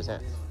that I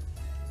present.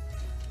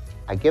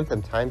 I give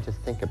them time to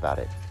think about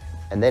it,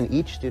 and then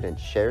each student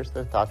shares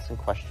their thoughts and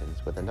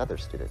questions with another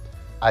student.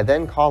 I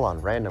then call on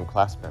random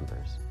class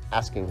members,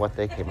 asking what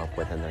they came up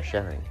with in their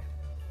sharing.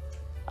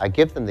 I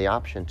give them the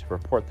option to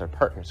report their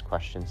partner's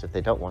questions if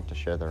they don't want to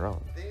share their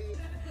own.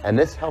 And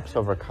this helps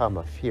overcome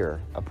a fear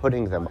of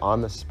putting them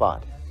on the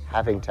spot,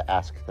 having to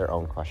ask their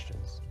own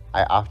questions.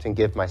 I often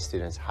give my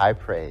students high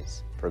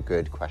praise for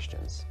good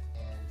questions.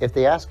 If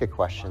they ask a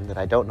question that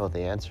I don't know the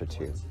answer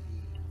to,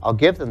 I'll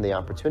give them the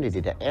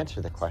opportunity to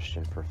answer the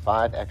question for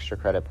 5 extra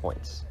credit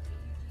points.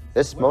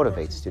 This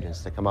motivates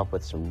students to come up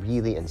with some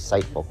really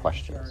insightful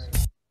questions.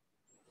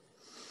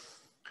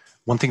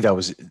 One thing that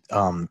was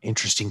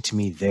interesting to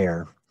me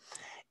there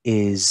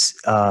is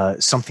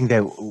something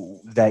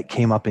that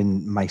came up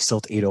in my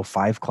CILT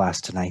 805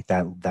 class tonight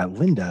that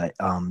Linda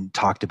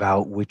talked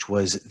about, which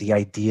was the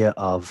idea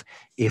of,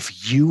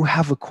 if you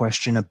have a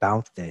question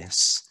about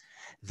this,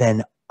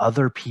 then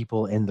other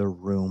people in the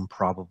room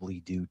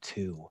probably do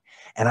too.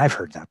 And I've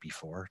heard that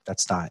before.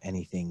 That's not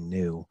anything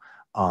new.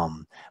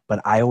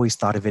 But I always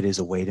thought of it as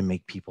a way to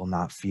make people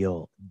not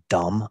feel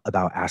dumb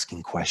about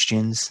asking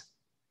questions.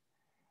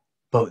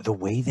 But the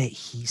way that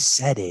he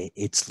said it,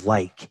 it's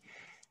like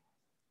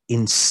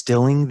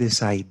instilling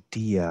this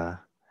idea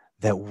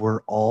that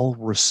we're all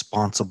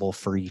responsible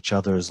for each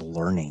other's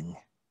learning.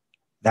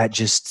 That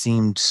just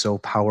seemed so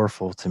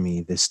powerful to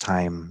me this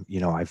time. You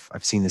know,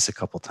 I've seen this a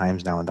couple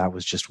times now, and that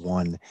was just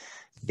one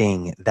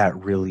thing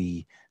that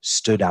really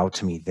stood out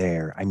to me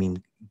there. I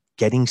mean,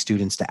 getting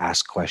students to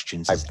ask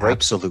questions is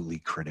absolutely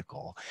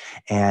critical.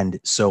 And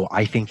so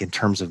I think in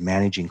terms of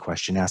managing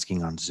question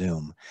asking on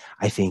Zoom,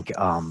 I think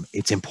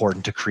it's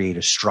important to create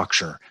a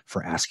structure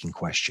for asking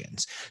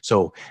questions.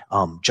 So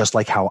just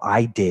like how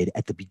I did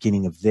at the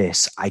beginning of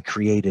this, I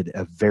created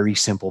a very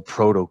simple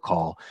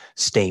protocol: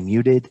 stay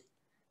muted,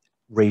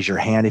 raise your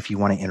hand if you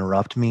want to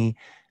interrupt me,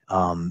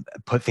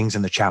 put things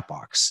in the chat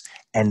box,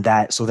 and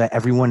that so that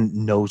everyone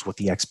knows what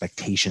the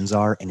expectations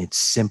are, and it's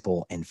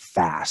simple and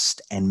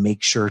fast, and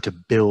make sure to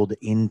build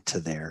into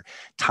their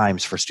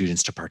times for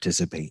students to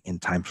participate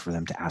and times for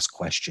them to ask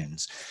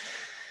questions.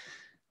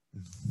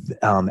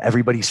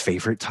 Everybody's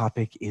favorite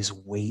topic is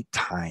wait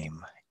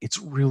time. It's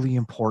really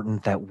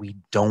important that we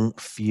don't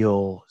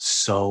feel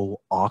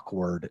so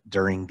awkward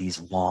during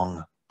these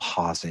long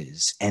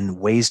pauses, and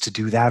ways to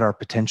do that are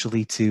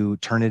potentially to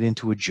turn it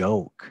into a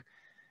joke.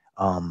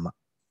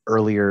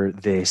 Earlier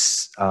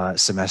this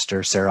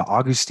semester, Sarah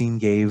Augustine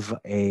gave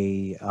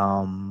a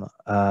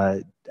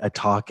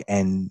talk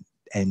and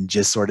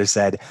just sort of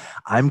said,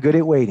 "I'm good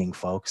at waiting,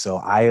 folks. So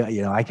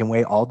I can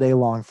wait all day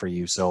long for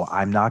you. So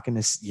I'm not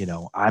going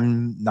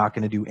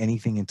to do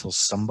anything until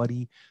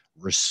somebody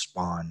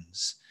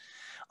responds."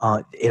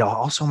 It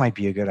also might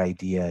be a good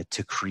idea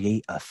to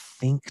create a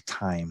think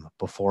time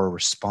before a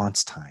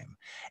response time.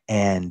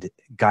 And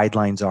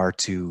guidelines are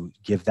to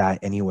give that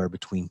anywhere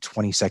between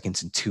 20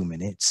 seconds and 2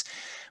 minutes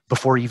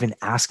before even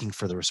asking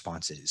for the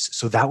responses.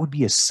 So that would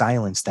be a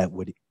silence that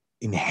would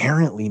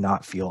inherently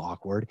not feel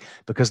awkward,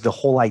 because the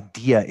whole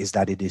idea is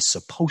that it is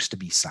supposed to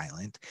be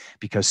silent,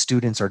 because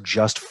students are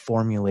just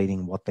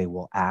formulating what they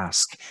will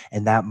ask,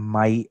 and that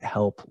might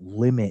help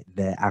limit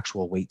the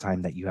actual wait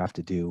time that you have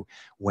to do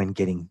when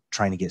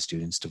trying to get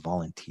students to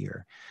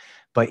volunteer.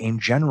 But in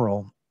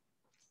general,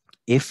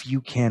 if you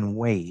can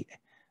wait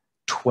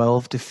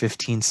 12 to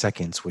 15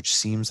 seconds, which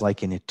seems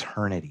like an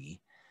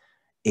eternity,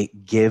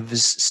 it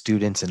gives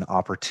students an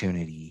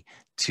opportunity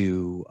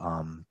to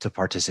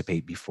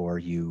participate before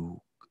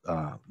you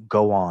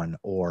go on,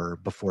 or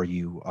before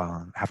you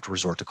have to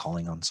resort to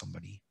calling on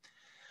somebody.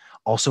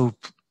 Also,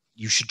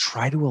 you should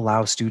try to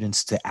allow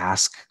students to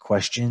ask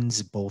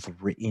questions, both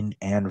written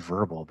and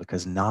verbal,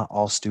 because not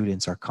all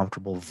students are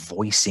comfortable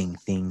voicing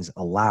things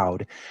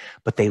aloud,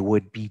 but they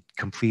would be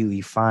completely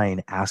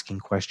fine asking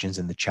questions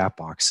in the chat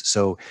box.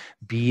 So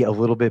be a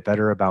little bit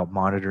better about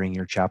monitoring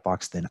your chat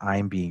box than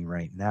I'm being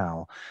right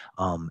now.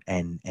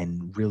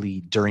 And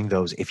really during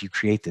those, if you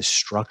create this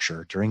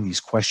structure during these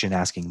question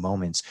asking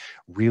moments,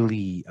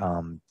 really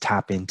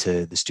tap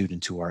into the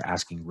students who are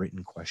asking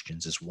written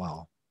questions as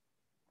well.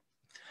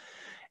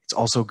 It's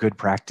also good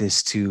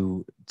practice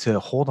to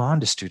hold on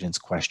to students'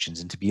 questions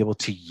and to be able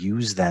to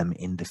use them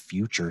in the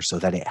future, so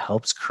that it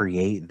helps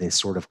create this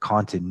sort of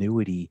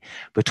continuity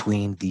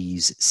between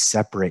these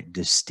separate,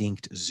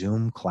 distinct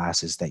Zoom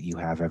classes that you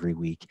have every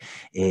week.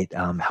 It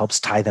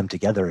helps tie them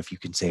together. If you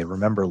can say,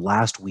 remember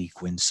last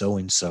week when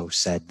so-and-so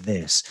said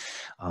this.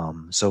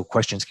 So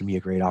questions can be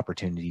a great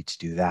opportunity to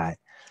do that.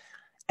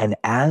 And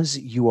as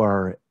you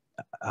are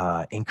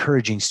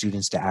encouraging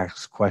students to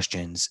ask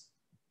questions,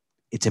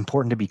 it's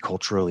important to be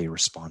culturally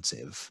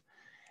responsive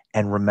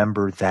and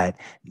remember that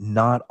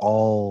not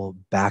all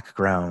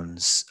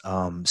backgrounds,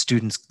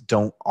 students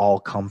don't all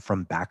come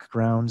from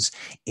backgrounds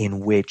in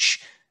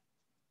which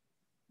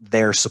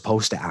they're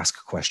supposed to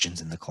ask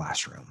questions in the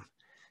classroom.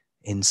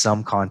 In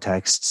some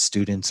contexts,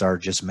 students are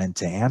just meant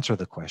to answer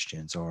the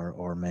questions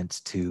or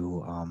meant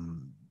to,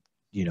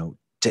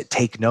 to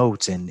take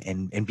notes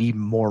and be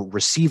more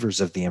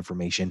receivers of the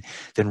information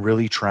than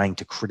really trying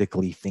to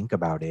critically think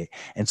about it.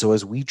 And so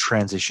as we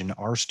transition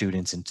our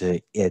students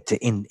into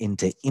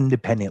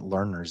independent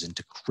learners,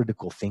 into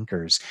critical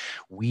thinkers,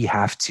 we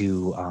have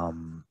to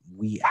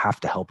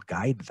help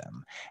guide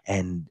them,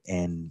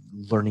 and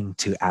learning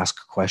to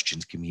ask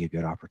questions can be a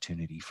good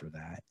opportunity for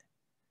that.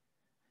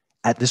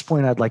 At this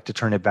point, I'd like to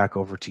turn it back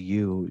over to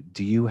you.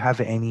 Do you have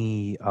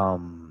any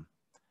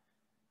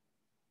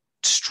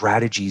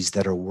strategies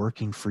that are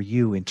working for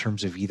you in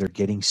terms of either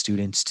getting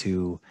students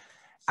to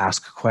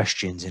ask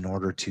questions in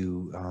order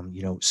to,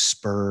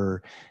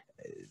 spur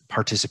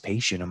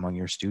participation among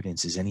your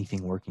students? Is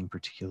anything working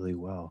particularly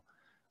well?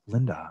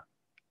 Linda?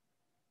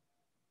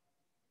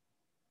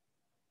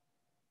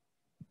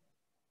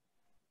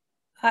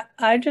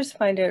 I just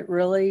find it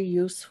really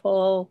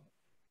useful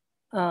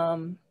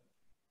to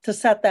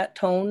set that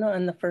tone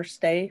on the first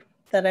day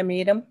that I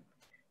meet them,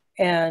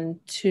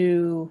 and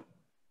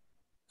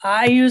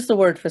I use the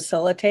word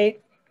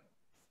facilitate.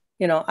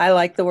 I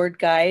like the word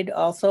guide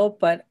also,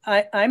 but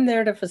I'm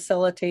there to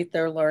facilitate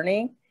their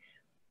learning.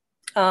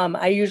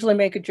 I usually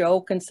make a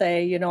joke and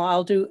say,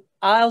 I'll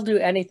do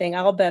anything.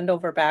 I'll bend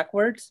over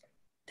backwards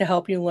to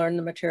help you learn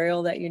the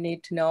material that you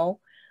need to know.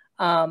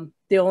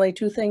 The only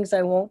two things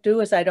I won't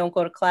do is I don't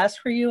go to class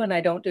for you and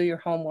I don't do your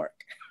homework.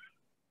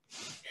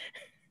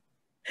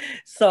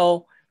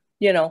 So,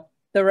 the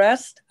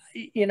rest,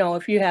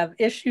 if you have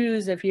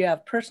issues, if you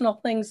have personal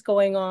things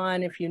going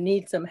on, if you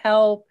need some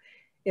help,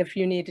 if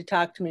you need to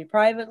talk to me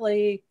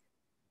privately,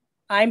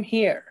 I'm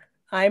here.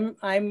 I'm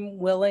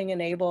willing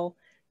and able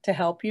to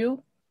help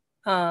you.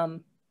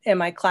 And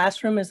my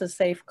classroom is a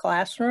safe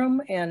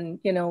classroom. And,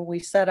 we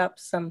set up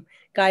some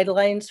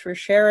guidelines for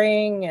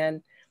sharing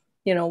and,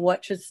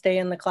 what should stay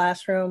in the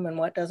classroom and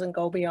what doesn't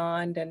go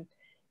beyond,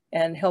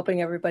 and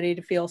helping everybody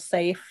to feel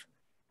safe.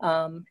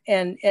 And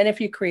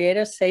if you create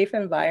a safe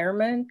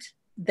environment,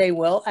 they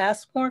will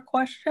ask more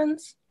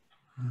questions.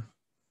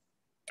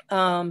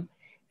 And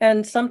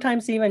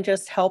sometimes even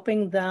just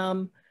helping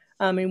them.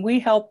 We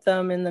help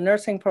them in the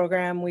nursing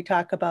program. We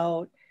talk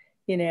about,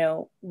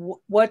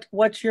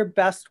 what's your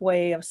best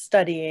way of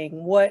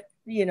studying?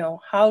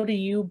 How do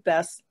you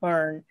best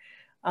learn?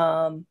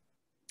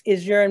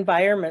 Is your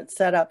environment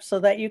set up so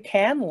that you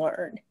can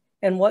learn?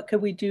 And what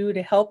could we do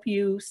to help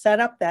you set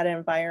up that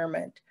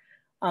environment?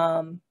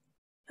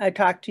 I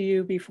talked to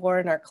you before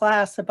in our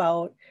class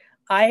about,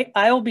 I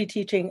will be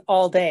teaching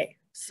all day.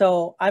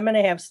 So I'm going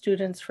to have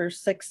students for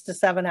 6 to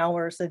 7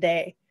 hours a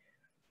day.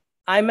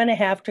 I'm going to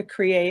have to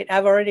create,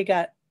 I've already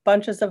got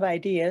bunches of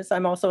ideas.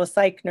 I'm also a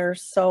psych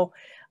nurse. So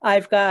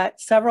I've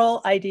got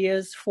several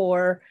ideas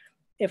for,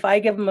 if I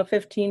give them a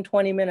 15,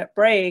 20-minute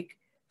break,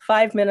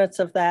 5 minutes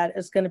of that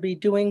is going to be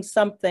doing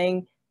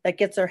something that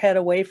gets their head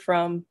away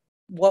from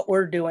what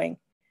we're doing.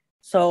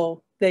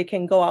 So they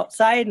can go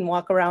outside and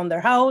walk around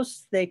their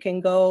house. They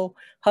can go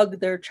hug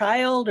their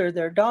child or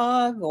their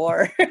dog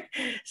or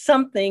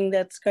something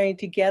that's going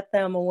to get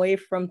them away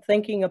from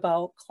thinking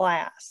about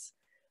class,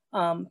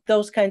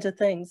 those kinds of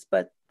things.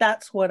 But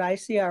that's what I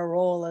see our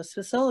role as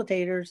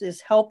facilitators,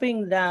 is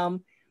helping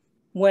them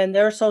when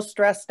they're so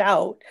stressed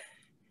out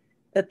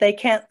that they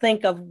can't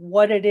think of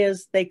what it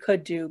is they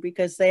could do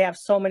because they have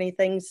so many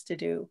things to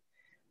do.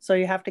 So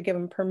you have to give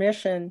them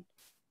permission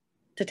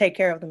to take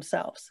care of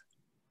themselves.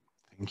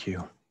 Thank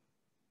you.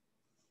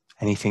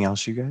 Anything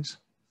else, you guys?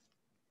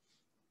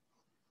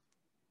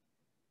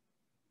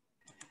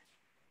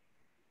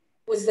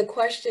 Was the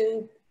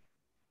question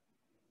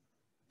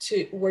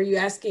were you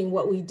asking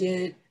what we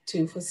did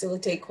to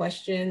facilitate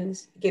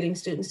questions, getting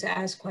students to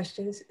ask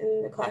questions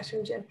in the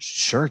classroom, Jim?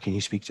 Sure, can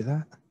you speak to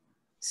that?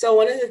 So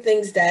one of the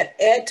things that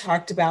Ed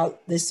talked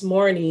about this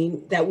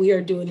morning that we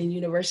are doing in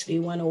University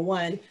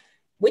 101,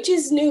 which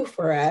is new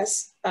for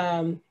us,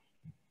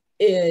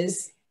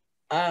 is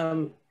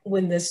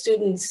when the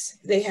students,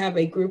 they have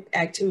a group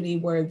activity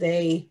where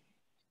they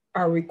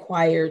are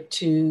required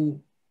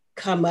to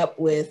come up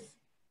with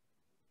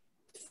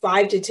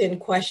 5 to 10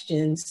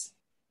 questions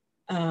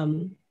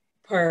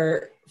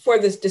for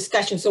this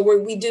discussion. So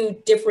we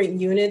do different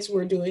units.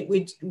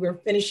 We're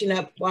finishing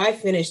up. Well, I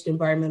finished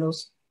environmental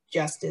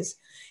justice,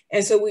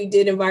 and so we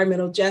did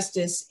environmental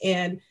justice.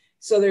 And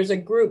so there's a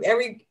group.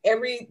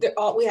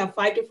 We have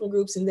 5 different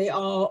groups, and they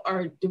all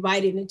are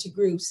divided into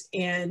groups.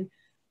 And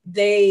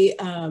their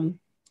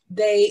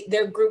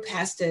group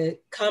has to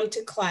come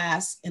to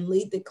class and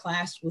lead the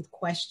class with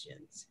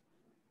questions.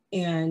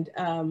 And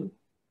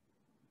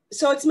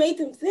so it's made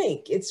them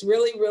think. It's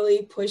really,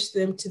 really pushed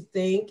them to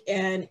think,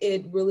 and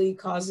it really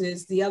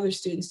causes the other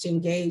students to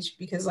engage,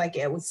 because like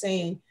Ed was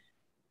saying,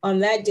 on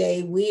that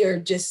day, we are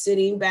just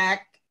sitting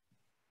back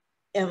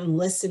and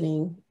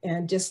listening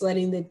and just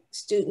letting the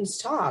students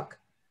talk.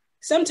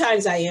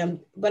 Sometimes I am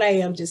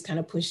just kind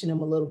of pushing them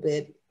a little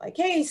bit, like,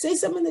 hey, say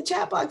something in the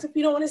chat box if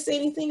you don't want to say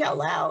anything out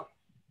loud,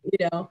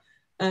 you know?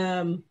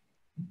 And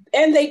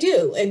they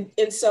do.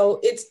 And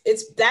so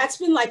that's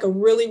been like a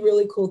really,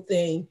 really cool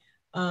thing.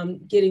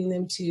 Getting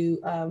them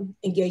to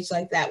engage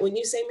like that. Wouldn't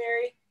you say,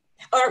 Mary?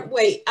 Or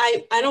wait,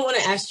 I don't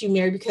want to ask you,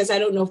 Mary, because I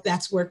don't know if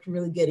that's worked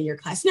really good in your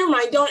class. Never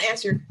mind, don't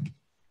answer.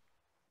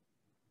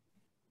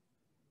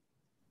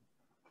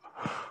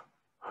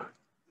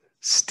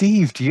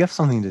 Steve, do you have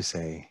something to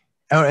say?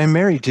 Oh, and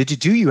Mary,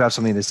 do you have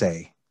something to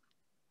say?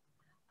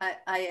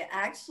 I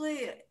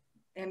actually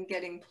am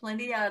getting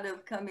plenty out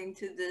of coming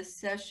to this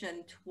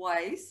session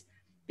twice,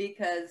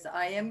 because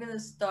I am going to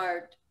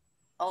start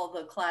all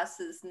the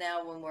classes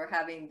now when we're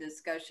having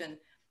discussion,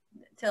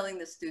 telling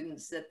the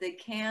students that they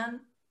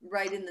can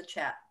write in the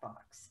chat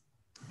box.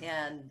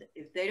 And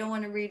if they don't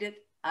want to read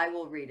it, I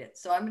will read it.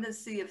 So I'm going to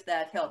see if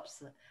that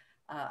helps.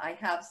 I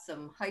have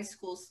some high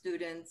school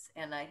students,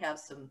 and I have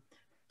some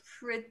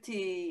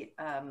pretty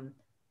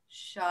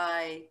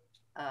shy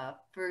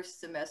first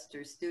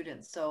semester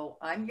students. So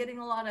I'm getting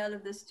a lot out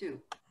of this too.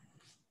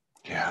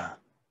 Yeah.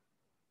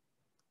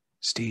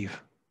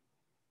 Steve?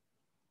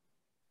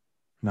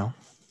 No?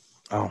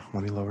 Oh,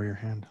 let me lower your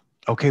hand.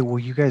 Okay, well,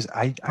 you guys,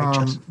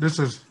 This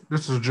is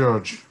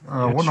George.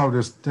 Yes. One of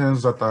the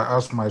things that I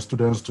ask my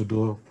students to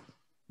do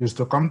is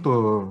to come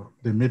to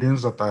the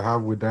meetings that I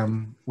have with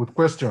them with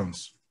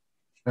questions.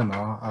 You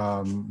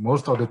know,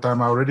 most of the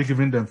time I already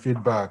given them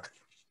feedback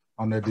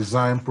on a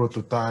design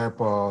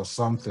prototype or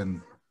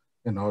something,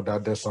 you know,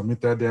 that they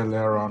submitted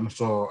earlier on.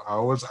 So I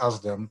always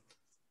ask them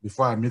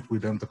before I meet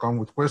with them to come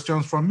with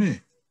questions from me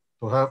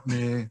to help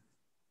me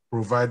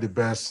provide the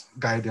best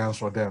guidance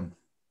for them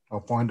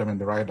or point them in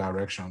the right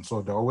direction.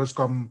 So they always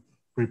come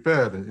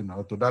prepared, you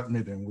know, to that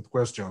meeting with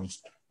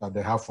questions that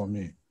they have for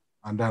me.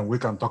 And then we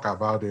can talk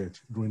about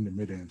it during the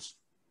meetings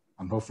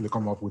and hopefully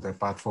come up with a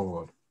path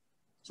forward.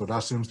 So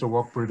that seems to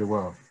work pretty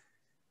well.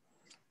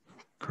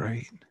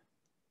 Great.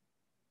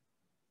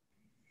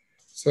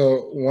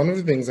 So one of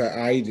the things that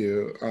I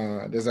do,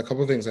 there's a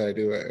couple of things that I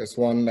do. It's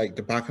one, like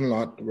the parking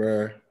lot,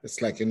 where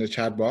it's like in the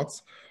chat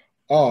box,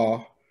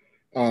 or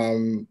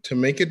to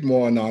make it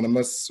more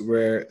anonymous,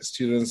 where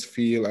students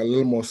feel a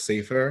little more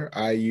safer,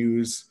 I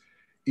use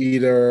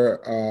either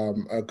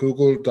a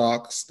Google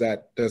Docs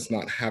that does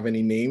not have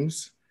any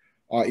names,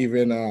 or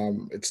even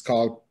it's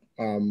called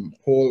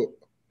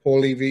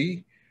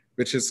PolEV,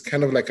 which is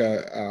kind of like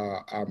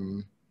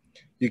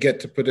you get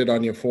to put it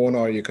on your phone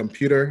or your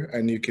computer,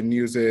 and you can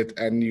use it,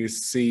 and you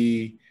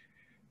see,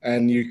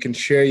 and you can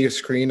share your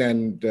screen,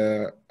 and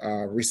the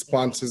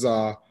responses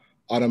are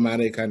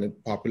automatic, and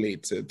it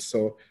populates it.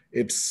 So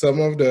it's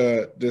some of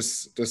the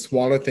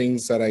smaller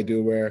things that I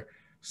do where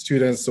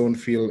students don't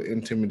feel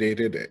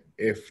intimidated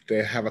if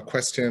they have a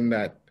question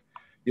that,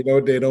 you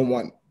know, they don't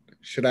want,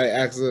 should I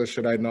ask this,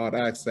 should I not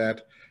ask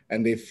that?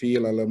 And they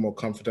feel a little more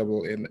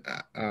comfortable in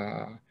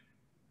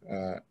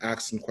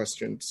asking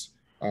questions.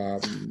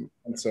 And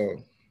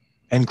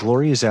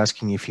Gloria is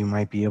asking if you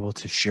might be able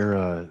to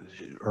share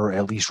or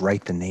at least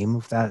write the name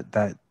of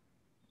that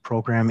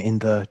program in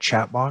the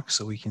chat box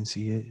so we can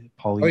see it.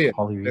 Oh yeah,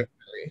 definitely.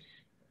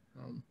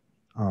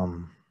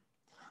 Um,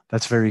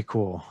 That's very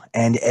cool.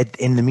 And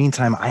in the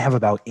meantime, I have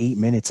about 8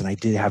 minutes, and I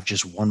did have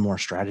just one more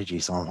strategy,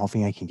 so I'm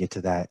hoping I can get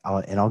to that.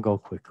 I'll go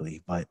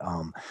quickly, but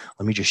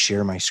let me just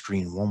share my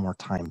screen one more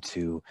time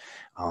to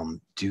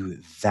do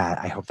that.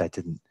 I hope that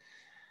didn't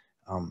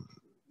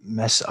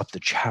mess up the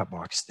chat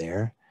box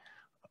there.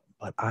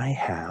 But I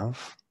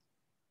have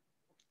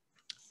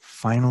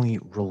finally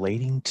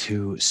relating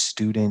to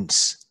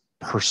students'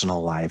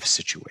 personal life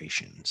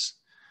situations.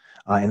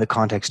 And the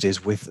context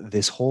is with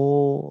this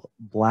whole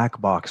black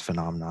box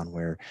phenomenon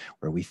where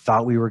we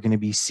thought we were going to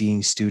be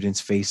seeing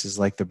students' faces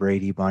like the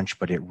Brady Bunch,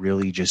 but it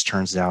really just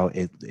turns out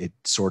it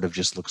sort of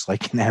just looks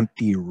like an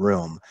empty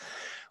room.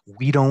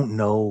 We don't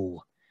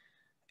know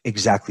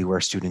exactly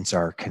where students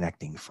are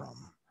connecting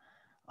from.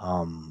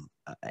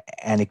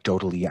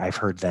 anecdotally, I've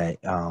heard that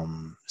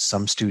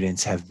some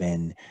students have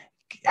been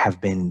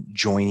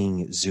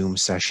joining Zoom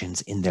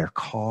sessions in their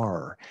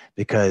car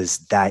because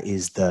that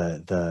is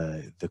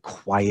the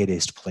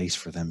quietest place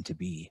for them to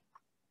be.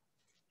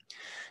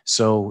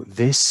 So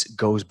this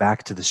goes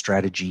back to the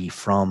strategy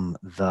from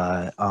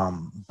the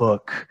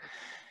book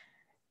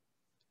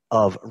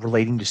of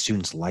relating to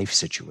students' life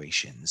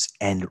situations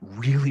and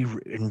really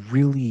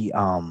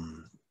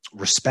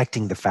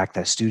respecting the fact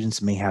that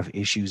students may have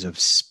issues of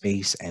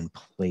space and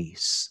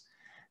place,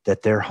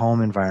 that their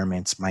home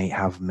environments might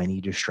have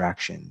many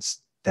distractions,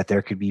 that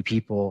there could be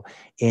people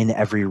in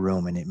every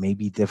room, and it may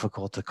be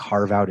difficult to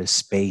carve out a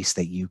space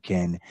that you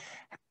can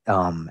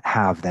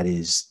have that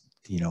is,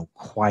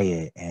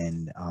 quiet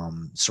and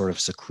sort of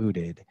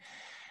secluded.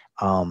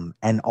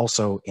 And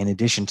also, in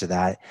addition to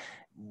that,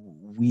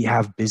 we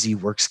have busy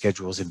work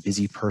schedules and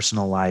busy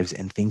personal lives,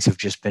 and things have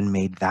just been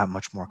made that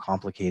much more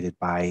complicated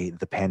by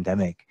the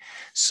pandemic.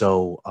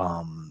 So,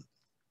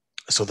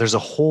 so there's a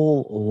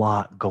whole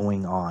lot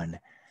going on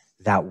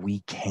that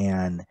we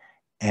can,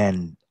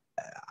 and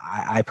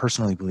I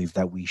personally believe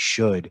that we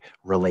should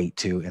relate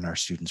to in our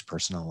students'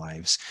 personal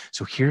lives.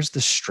 So here's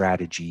the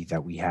strategy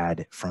that we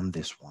had from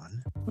this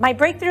one. My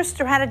breakthrough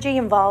strategy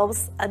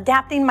involves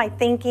adapting my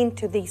thinking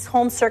to these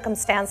home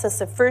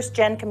circumstances of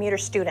first-gen commuter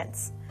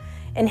students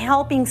and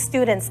helping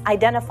students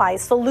identify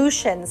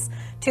solutions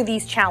to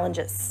these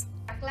challenges.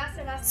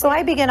 So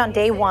I begin on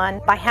day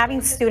one by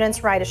having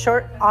students write a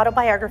short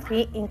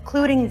autobiography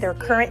including their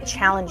current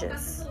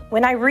challenges.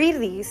 When I read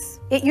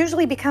these, it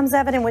usually becomes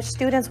evident which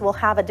students will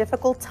have a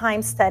difficult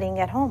time studying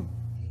at home.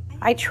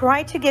 I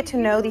try to get to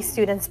know these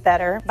students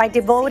better by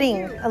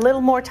devoting a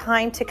little more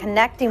time to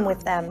connecting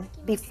with them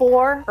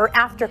before or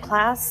after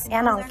class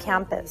and on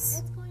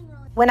campus.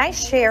 When I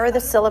share the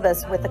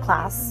syllabus with the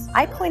class,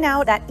 I point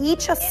out that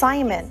each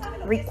assignment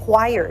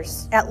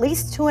requires at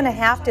least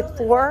 2.5 to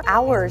 4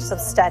 hours of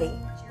study.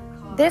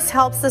 This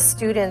helps the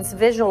students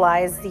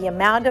visualize the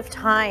amount of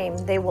time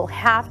they will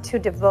have to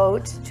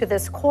devote to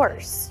this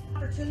course.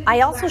 I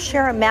also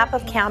share a map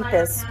of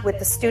campus with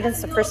the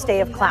students the first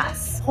day of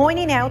class,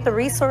 pointing out the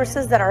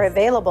resources that are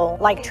available,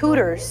 like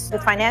tutors, the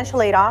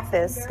financial aid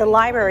office, the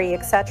library,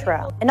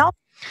 etc.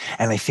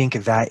 And I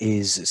think that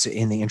is,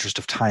 in the interest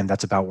of time,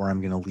 that's about where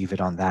I'm going to leave it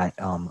on that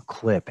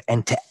clip.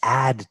 And to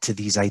add to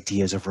these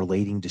ideas of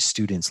relating to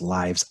students'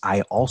 lives,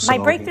 I also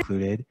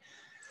included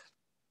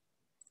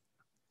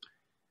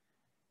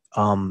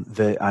I'm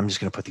just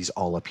going to put these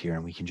all up here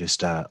and we can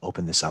just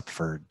open this up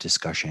for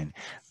discussion.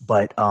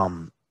 But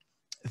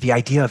the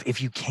idea of,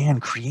 if you can,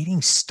 creating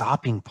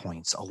stopping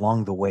points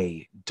along the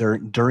way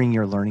during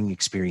your learning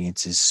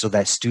experiences so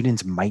that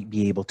students might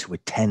be able to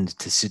attend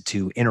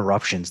to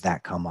interruptions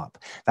that come up.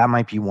 That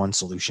might be one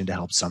solution to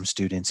help some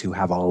students who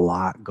have a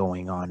lot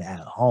going on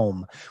at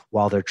home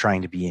while they're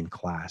trying to be in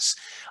class.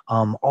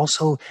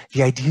 Also,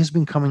 the idea has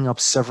been coming up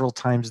several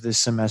times this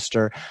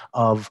semester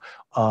of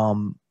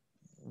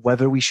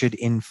whether we should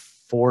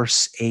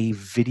enforce a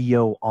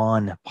video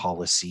on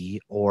policy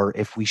or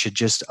if we should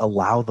just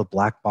allow the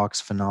black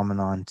box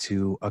phenomenon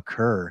to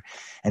occur.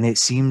 And it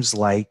seems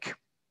like,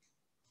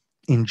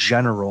 in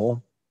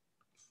general,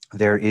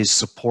 there is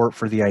support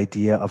for the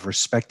idea of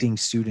respecting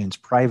students'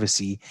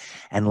 privacy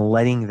and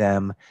letting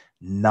them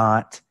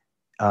not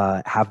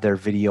have their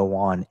video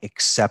on,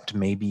 except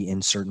maybe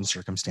in certain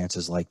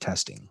circumstances like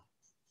testing.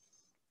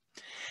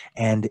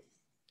 And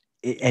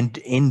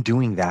in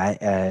doing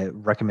that,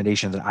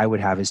 recommendation that I would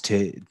have is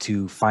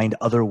to find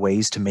other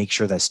ways to make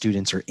sure that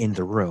students are in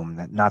the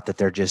room, not that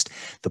they're just,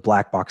 the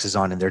black box is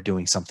on and they're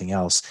doing something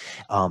else.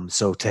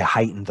 So to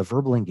heighten the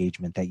verbal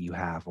engagement that you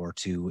have, or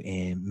to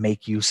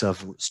make use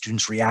of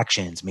students'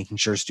 reactions, making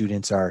sure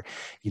students are,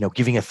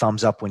 giving a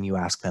thumbs up when you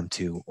ask them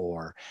to,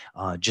 or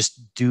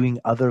just doing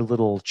other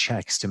little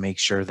checks to make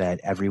sure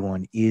that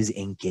everyone is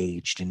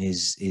engaged and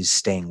is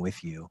staying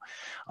with you.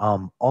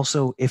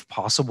 Also, if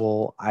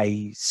possible,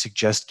 I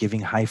suggest giving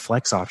high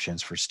flex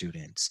options for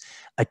students.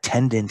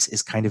 Attendance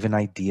is kind of an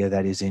idea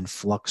that is in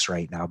flux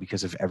right now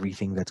because of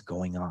everything that's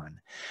going on.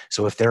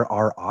 So if there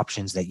are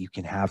options that you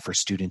can have for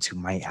students who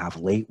might have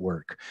late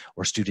work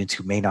or students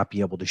who may not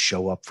be able to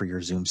show up for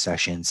your Zoom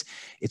sessions,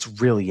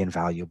 it's really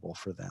invaluable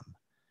for them.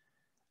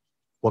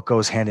 What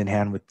goes hand in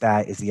hand with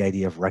that is the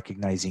idea of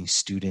recognizing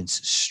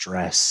students'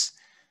 stress.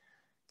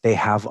 They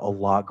have a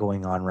lot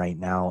going on right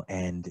now,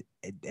 and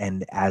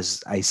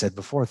as I said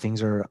before,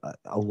 things are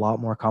a lot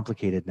more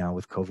complicated now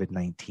with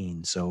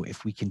COVID-19. So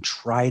if we can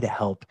try to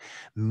help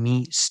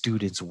meet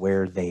students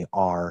where they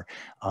are,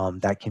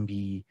 that can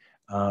be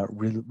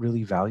really,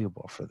 really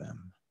valuable for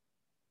them.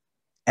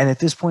 And at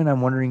this point, I'm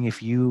wondering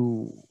if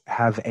you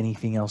have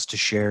anything else to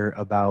share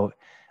about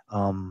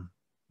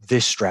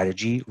this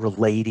strategy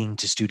relating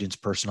to students'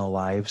 personal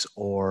lives,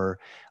 or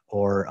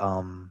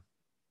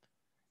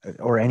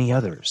any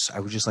others. I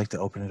would just like to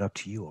open it up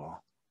to you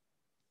all.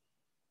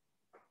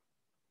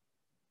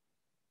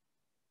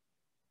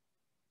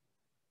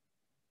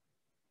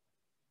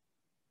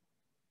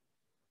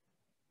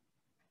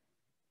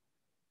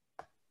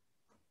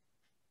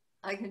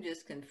 I can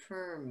just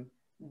confirm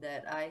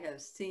that I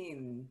have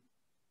seen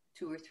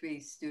 2 or 3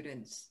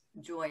 students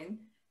join,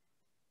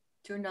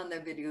 turned on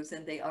their videos,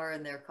 and they are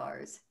in their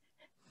cars.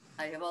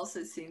 I have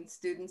also seen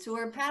students who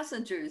are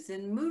passengers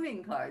in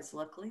moving cars.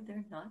 Luckily,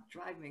 they're not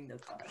driving the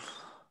car.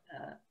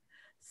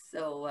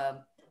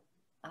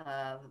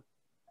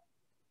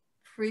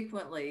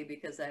 Frequently,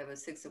 because I have a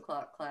 6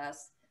 o'clock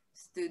class,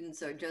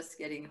 students are just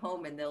getting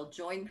home and they'll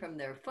join from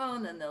their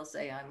phone and they'll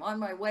say, I'm on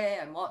my way,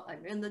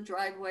 I'm in the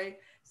driveway.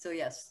 So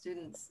yes,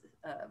 students,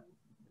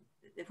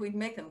 if we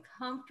make them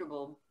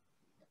comfortable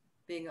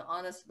being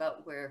honest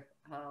about where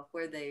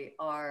they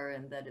are,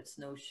 and that it's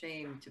no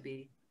shame to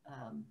be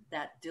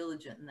that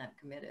diligent and that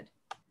committed.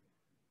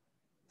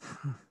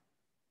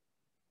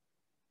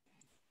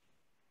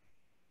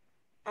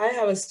 I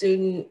have a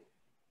student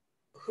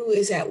who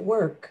is at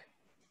work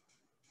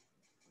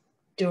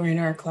during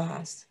our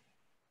class,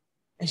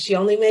 and she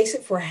only makes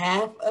it for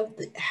half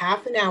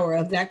an hour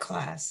of that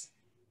class.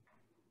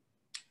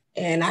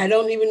 And I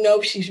don't even know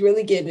if she's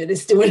really getting it.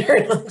 It's during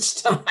her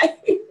lunchtime.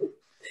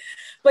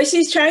 But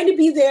she's trying to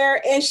be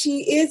there, and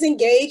she is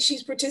engaged.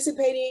 She's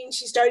participating.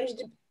 She's starting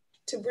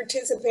to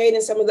participate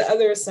in some of the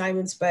other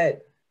assignments,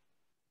 but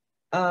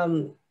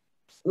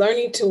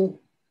learning to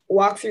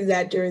walk through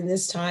that during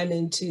this time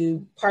and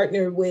to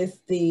partner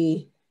with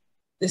the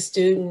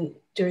student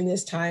during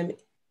this time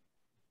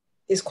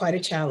is quite a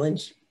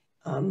challenge.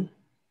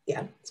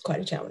 Yeah, it's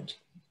quite a challenge.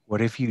 What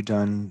have you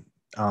done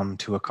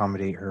to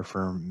accommodate her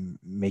for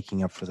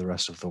making up for the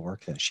rest of the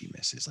work that she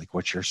misses? Like,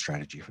 what's your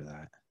strategy for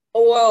that?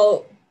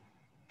 Well,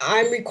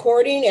 I'm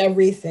recording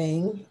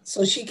everything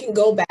so she can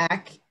go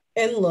back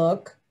and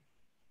look.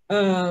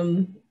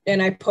 And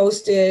I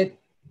post it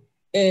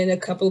in a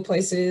couple of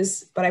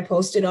places, but I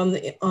posted on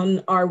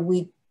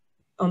the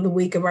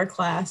week of our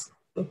class.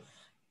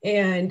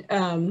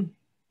 And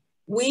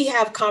we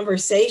have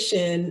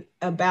conversation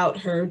about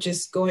her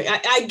just going,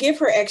 I give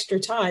her extra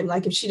time.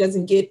 Like if she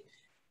doesn't get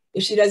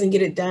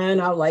it done,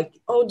 I'll like,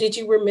 oh, did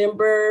you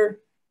remember?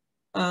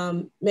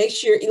 Make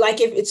sure, like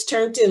if it's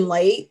turned in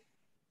late,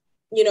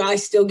 you know, I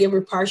still give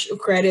her partial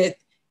credit.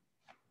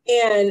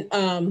 And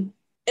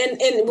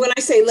when I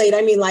say late,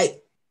 I mean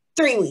like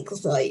 3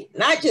 weeks late,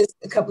 not just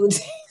a couple of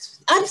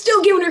days. I'm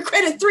still giving her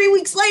credit 3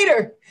 weeks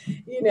later,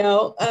 you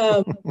know,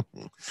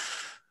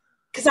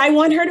 because I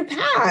want her to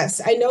pass.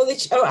 I know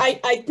that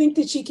I think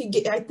that she could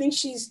get. I think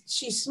she's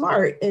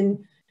smart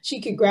and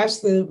she could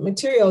grasp the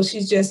material.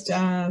 She just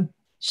got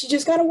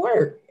to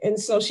work, and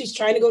so she's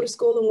trying to go to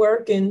school and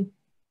work, and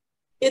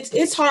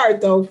it's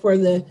hard though for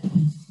the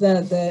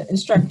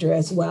instructor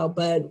as well.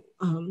 But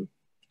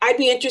I'd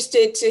be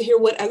interested to hear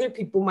what other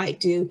people might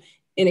do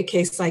in a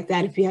case like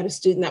that. If you had a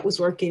student that was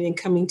working and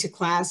coming to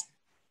class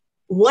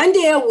 1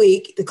 day a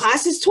week, the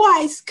class is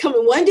twice,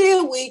 coming 1 day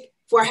a week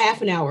for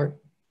half an hour.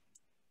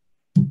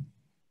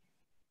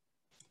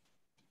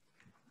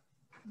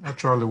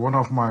 Actually, one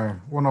of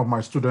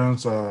my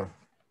students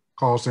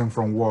calls in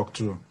from work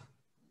too.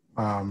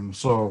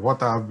 So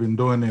what I've been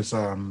doing is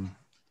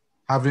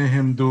having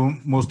him do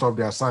most of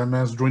the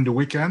assignments during the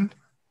weekend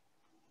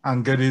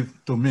and get it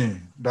to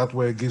me. That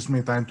way it gives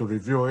me time to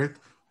review it,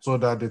 so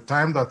that the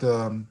time that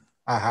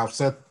I have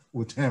set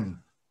with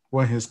him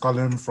when he's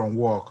calling from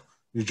work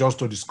is just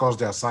to discuss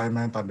the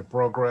assignment and the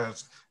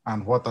progress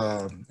and what,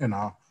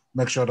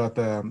 make sure that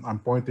I'm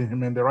pointing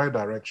him in the right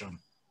direction.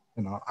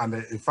 And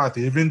in fact,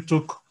 he even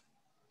took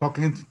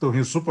talking to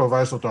his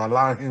supervisor to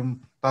allow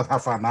him that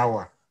half an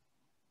hour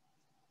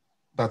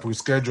that we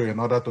schedule in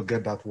order to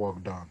get that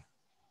work done.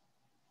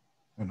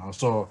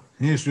 So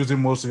he is using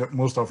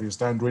most of his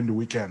time during the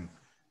weekend,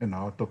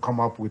 to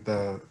come up with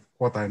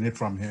what I need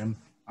from him.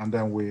 And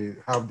then we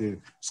have the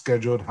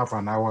scheduled half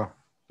an hour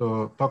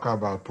to talk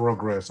about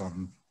progress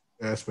and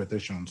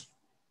expectations.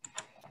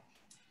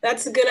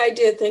 That's a good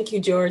idea. Thank you,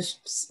 George.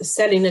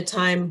 Setting a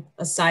time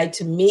aside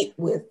to meet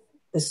with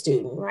the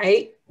student,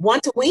 right?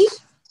 Once a week?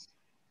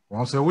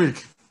 Once a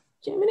week.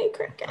 Jiminy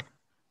Cricket.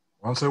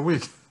 Once a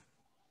week.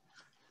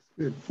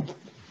 Good.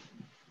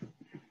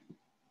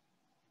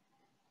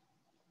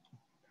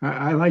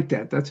 I like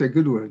that. That's a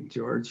good one,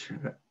 George.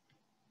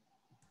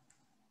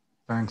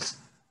 Thanks.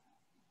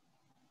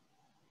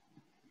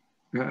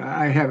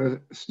 I have a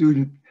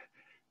student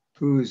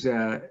who's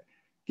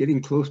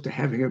getting close to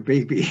having a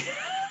baby.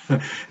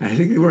 I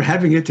think we're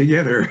having it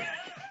together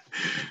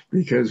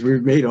because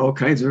we've made all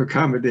kinds of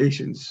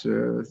accommodations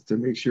to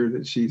make sure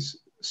that she's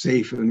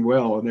safe and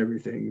well and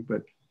everything.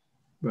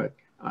 But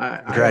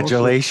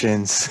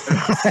congratulations.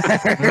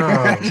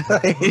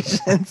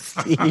 Congratulations,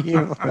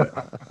 Steve.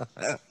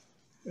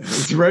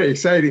 It's very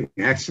exciting,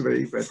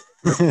 actually, but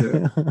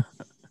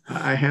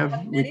I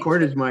have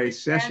recorded my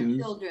sessions,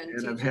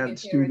 and I've had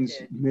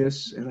students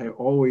miss, and I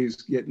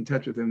always get in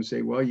touch with them and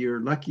say, well,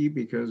 you're lucky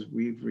because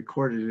we've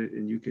recorded it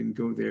and you can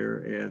go there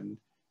and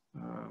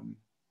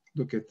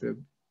look at the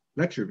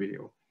lecture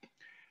video.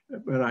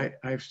 But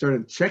I've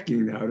started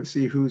checking now to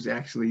see who's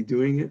actually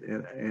doing it,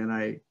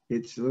 and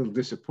it's a little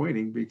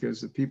disappointing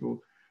because the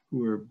people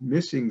who are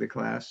missing the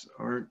class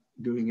aren't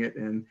doing it.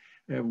 And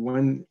I have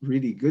one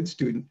really good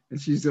student, and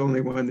she's the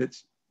only one that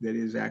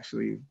is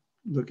actually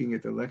looking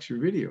at the lecture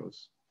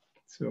videos.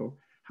 So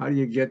how do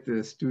you get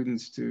the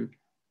students to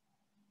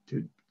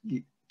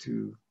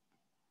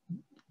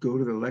go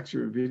to the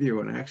lecture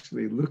video and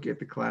actually look at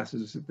the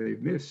classes that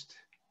they've missed?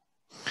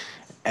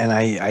 And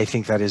I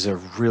think that is a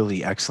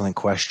really excellent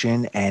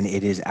question. And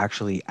it is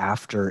actually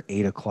after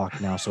 8 o'clock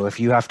now. So if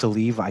you have to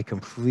leave, I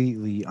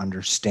completely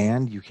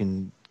understand. You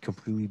can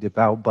completely dip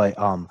out. But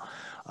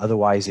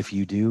otherwise, if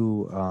you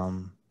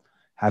do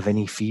have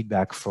any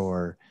feedback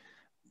for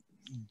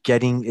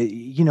getting,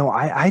 you know,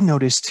 I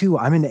noticed too,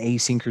 I'm an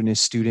asynchronous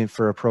student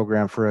for a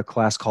program for a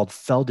class called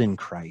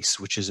Feldenkrais,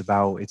 which is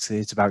about,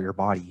 it's about your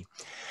body.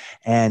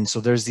 And so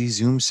there's these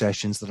Zoom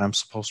sessions that I'm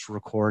supposed to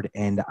record,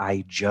 and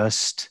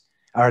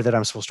that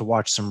I'm supposed to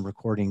watch some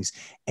recordings.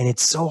 And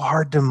it's so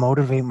hard to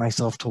motivate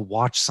myself to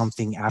watch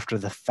something after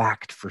the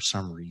fact for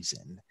some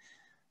reason.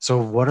 So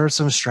what are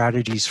some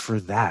strategies for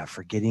that,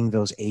 for getting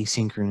those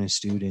asynchronous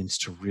students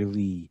to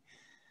really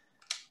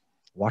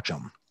watch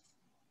them?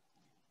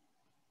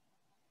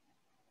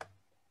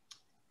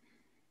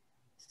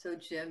 So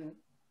Jim,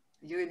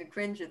 you're going to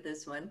cringe at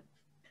this one.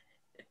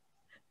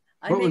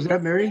 What was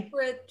that, Mary?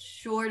 Separate,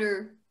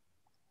 shorter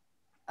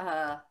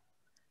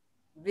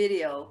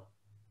video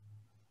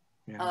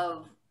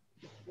of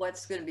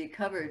what's going to be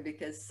covered,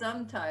 because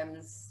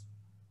sometimes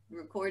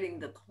recording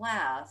the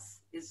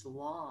class is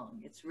long.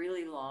 It's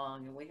really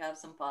long, and we have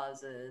some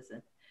pauses,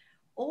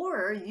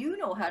 or you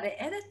know how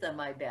to edit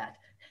them, I bet.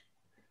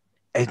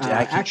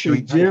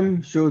 Actually,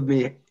 Jim showed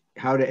me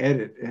how to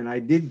edit, and I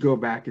did go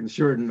back and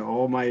shorten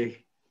all my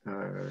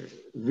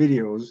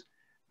videos,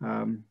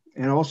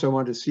 and also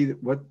wanted to see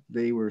what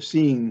they were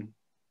seeing,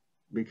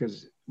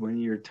 because when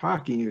you're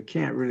talking, you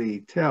can't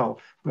really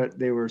tell, but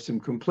there were some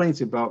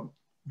complaints about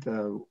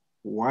the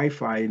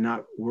Wi-Fi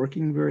not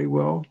working very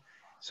well,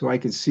 so I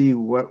could see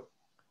what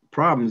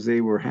problems they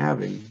were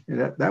having, and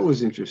that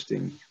was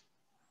interesting.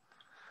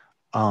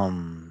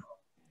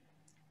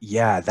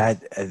 Yeah,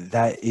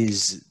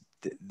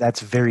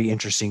 that's very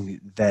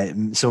interesting.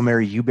 So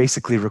Mary, you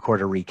basically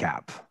record a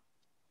recap.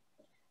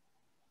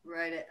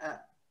 Right. I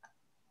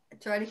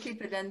try to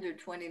keep it under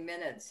 20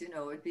 minutes. You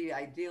know, it'd be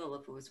ideal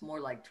if it was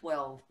more like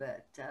 12,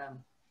 but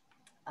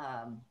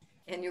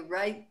and you're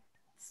right,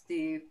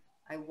 Steve.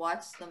 I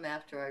watch them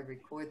after I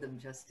record them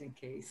just in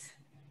case.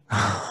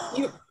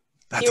 You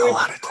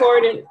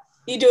record it.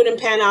 You do it in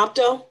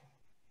Panopto?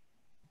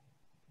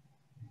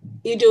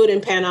 You do it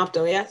in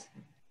Panopto, yes?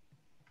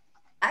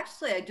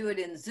 Actually, I do it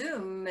in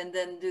Zoom and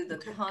then do the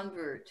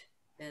convert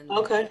in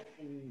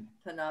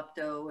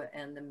Panopto,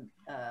 and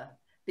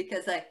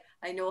because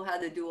I know how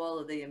to do all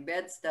of the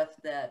embed stuff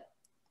that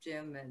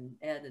Jim and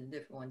Ed and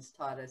different ones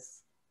taught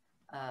us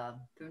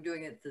from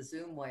doing it the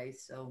Zoom way.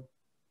 So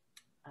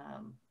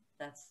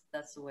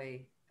that's the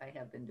way I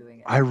have been doing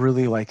it. I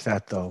really like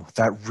that, though.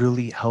 That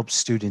really helps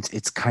students.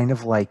 It's kind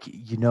of like,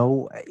 you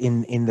know,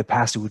 in the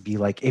past, it would be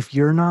like, if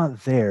you're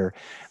not there,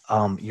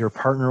 your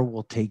partner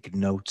will take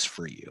notes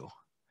for you.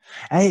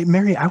 Hey,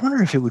 Mary, I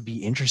wonder if it would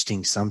be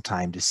interesting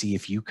sometime to see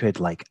if you could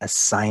like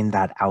assign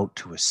that out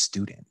to a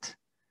student.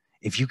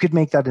 If you could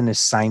make that an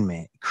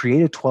assignment,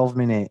 create a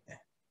 12-minute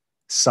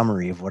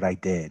summary of what I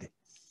did.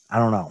 I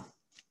don't know.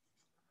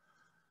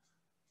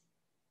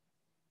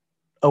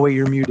 Oh, wait,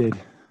 you're muted.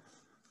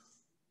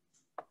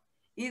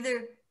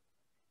 Either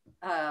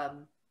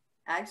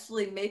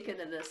actually make it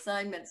an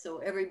assignment so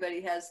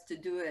everybody has to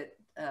do it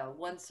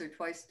once or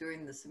twice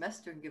during the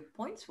semester and give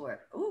points for it.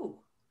 Ooh,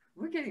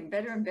 we're getting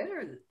better and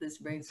better at this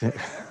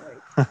brainstorming,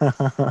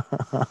 aren't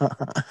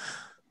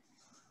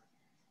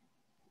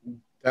we?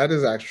 That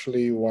is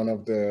actually one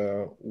of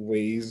the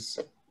ways,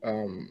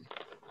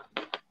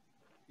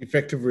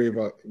 effective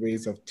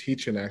ways of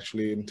teaching,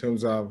 actually, in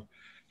terms of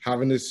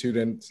having the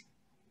students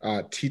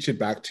teach it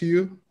back to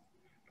you.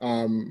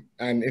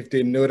 And if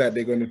they know that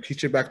they're going to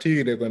teach it back to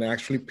you, they're going to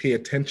actually pay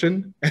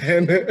attention.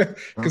 And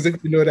because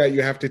if you know that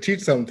you have to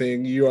teach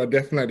something, you are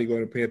definitely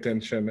going to pay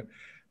attention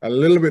a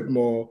little bit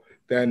more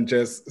than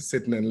just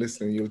sitting and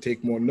listening. You'll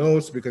take more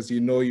notes because you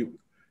know you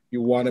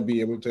want to be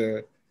able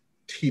to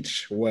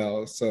teach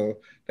well. So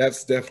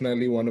that's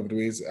definitely one of the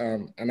ways.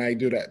 And I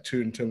do that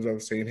too, in terms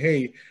of saying,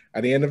 hey,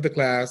 at the end of the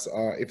class,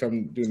 if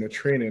I'm doing a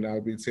training,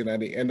 I'll be saying at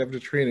the end of the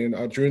training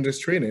or during this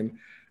training,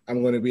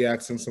 I'm going to be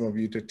asking some of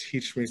you to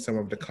teach me some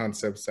of the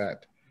concepts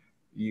that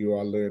you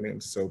are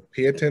learning. So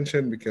pay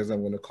attention, because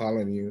I'm going to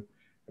call on you.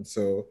 And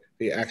so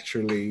they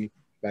actually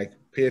like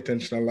pay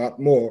attention a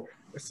lot more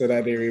so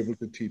that they're able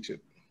to teach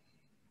it.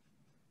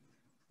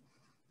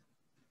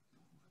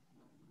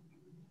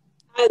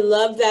 I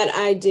love that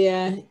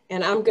idea,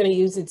 and I'm going to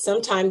use it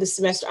sometime this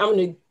semester. I'm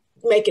going to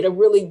make it a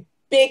really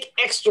big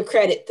extra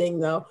credit thing,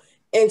 though.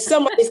 And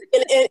somebody's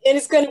and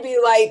it's going to be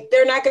like,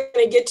 they're not going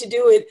to get to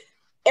do it.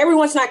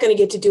 Everyone's not going to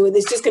get to do it.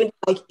 It's just going to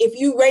be like, if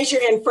you raise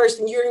your hand first,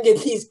 and you're going to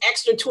get these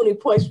extra 20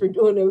 points for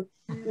doing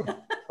it.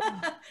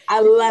 I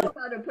love it.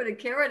 How to put a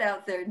carrot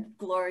out there,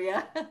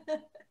 Gloria.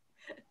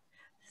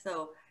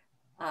 So,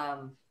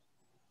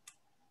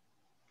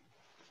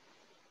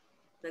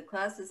 the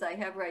classes I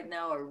have right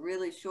now are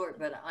really short,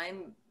 but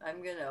I'm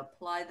going to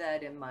apply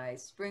that in my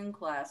spring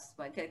class,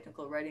 my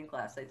technical writing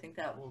class. I think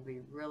that will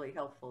be really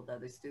helpful to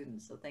other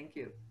students. So thank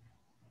you.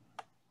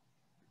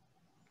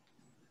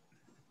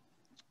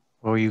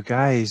 Well, you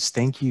guys,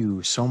 thank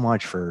you so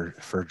much for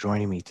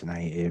joining me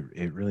tonight.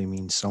 It really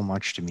means so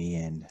much to me,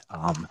 and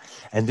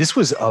this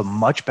was a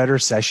much better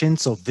session.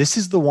 So this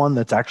is the one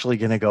that's actually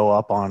going to go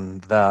up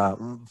on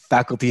the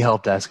faculty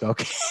help desk.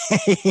 Okay,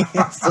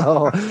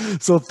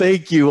 so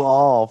thank you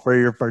all for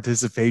your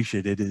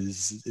participation.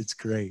 It's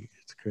great.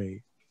 It's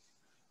great.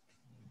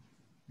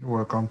 You're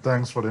welcome.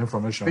 Thanks for the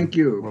information. Thank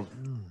you. Well,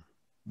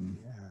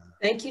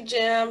 Thank you,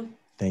 Jim.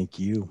 Thank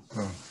you.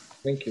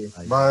 Thank you.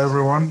 Bye,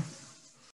 everyone.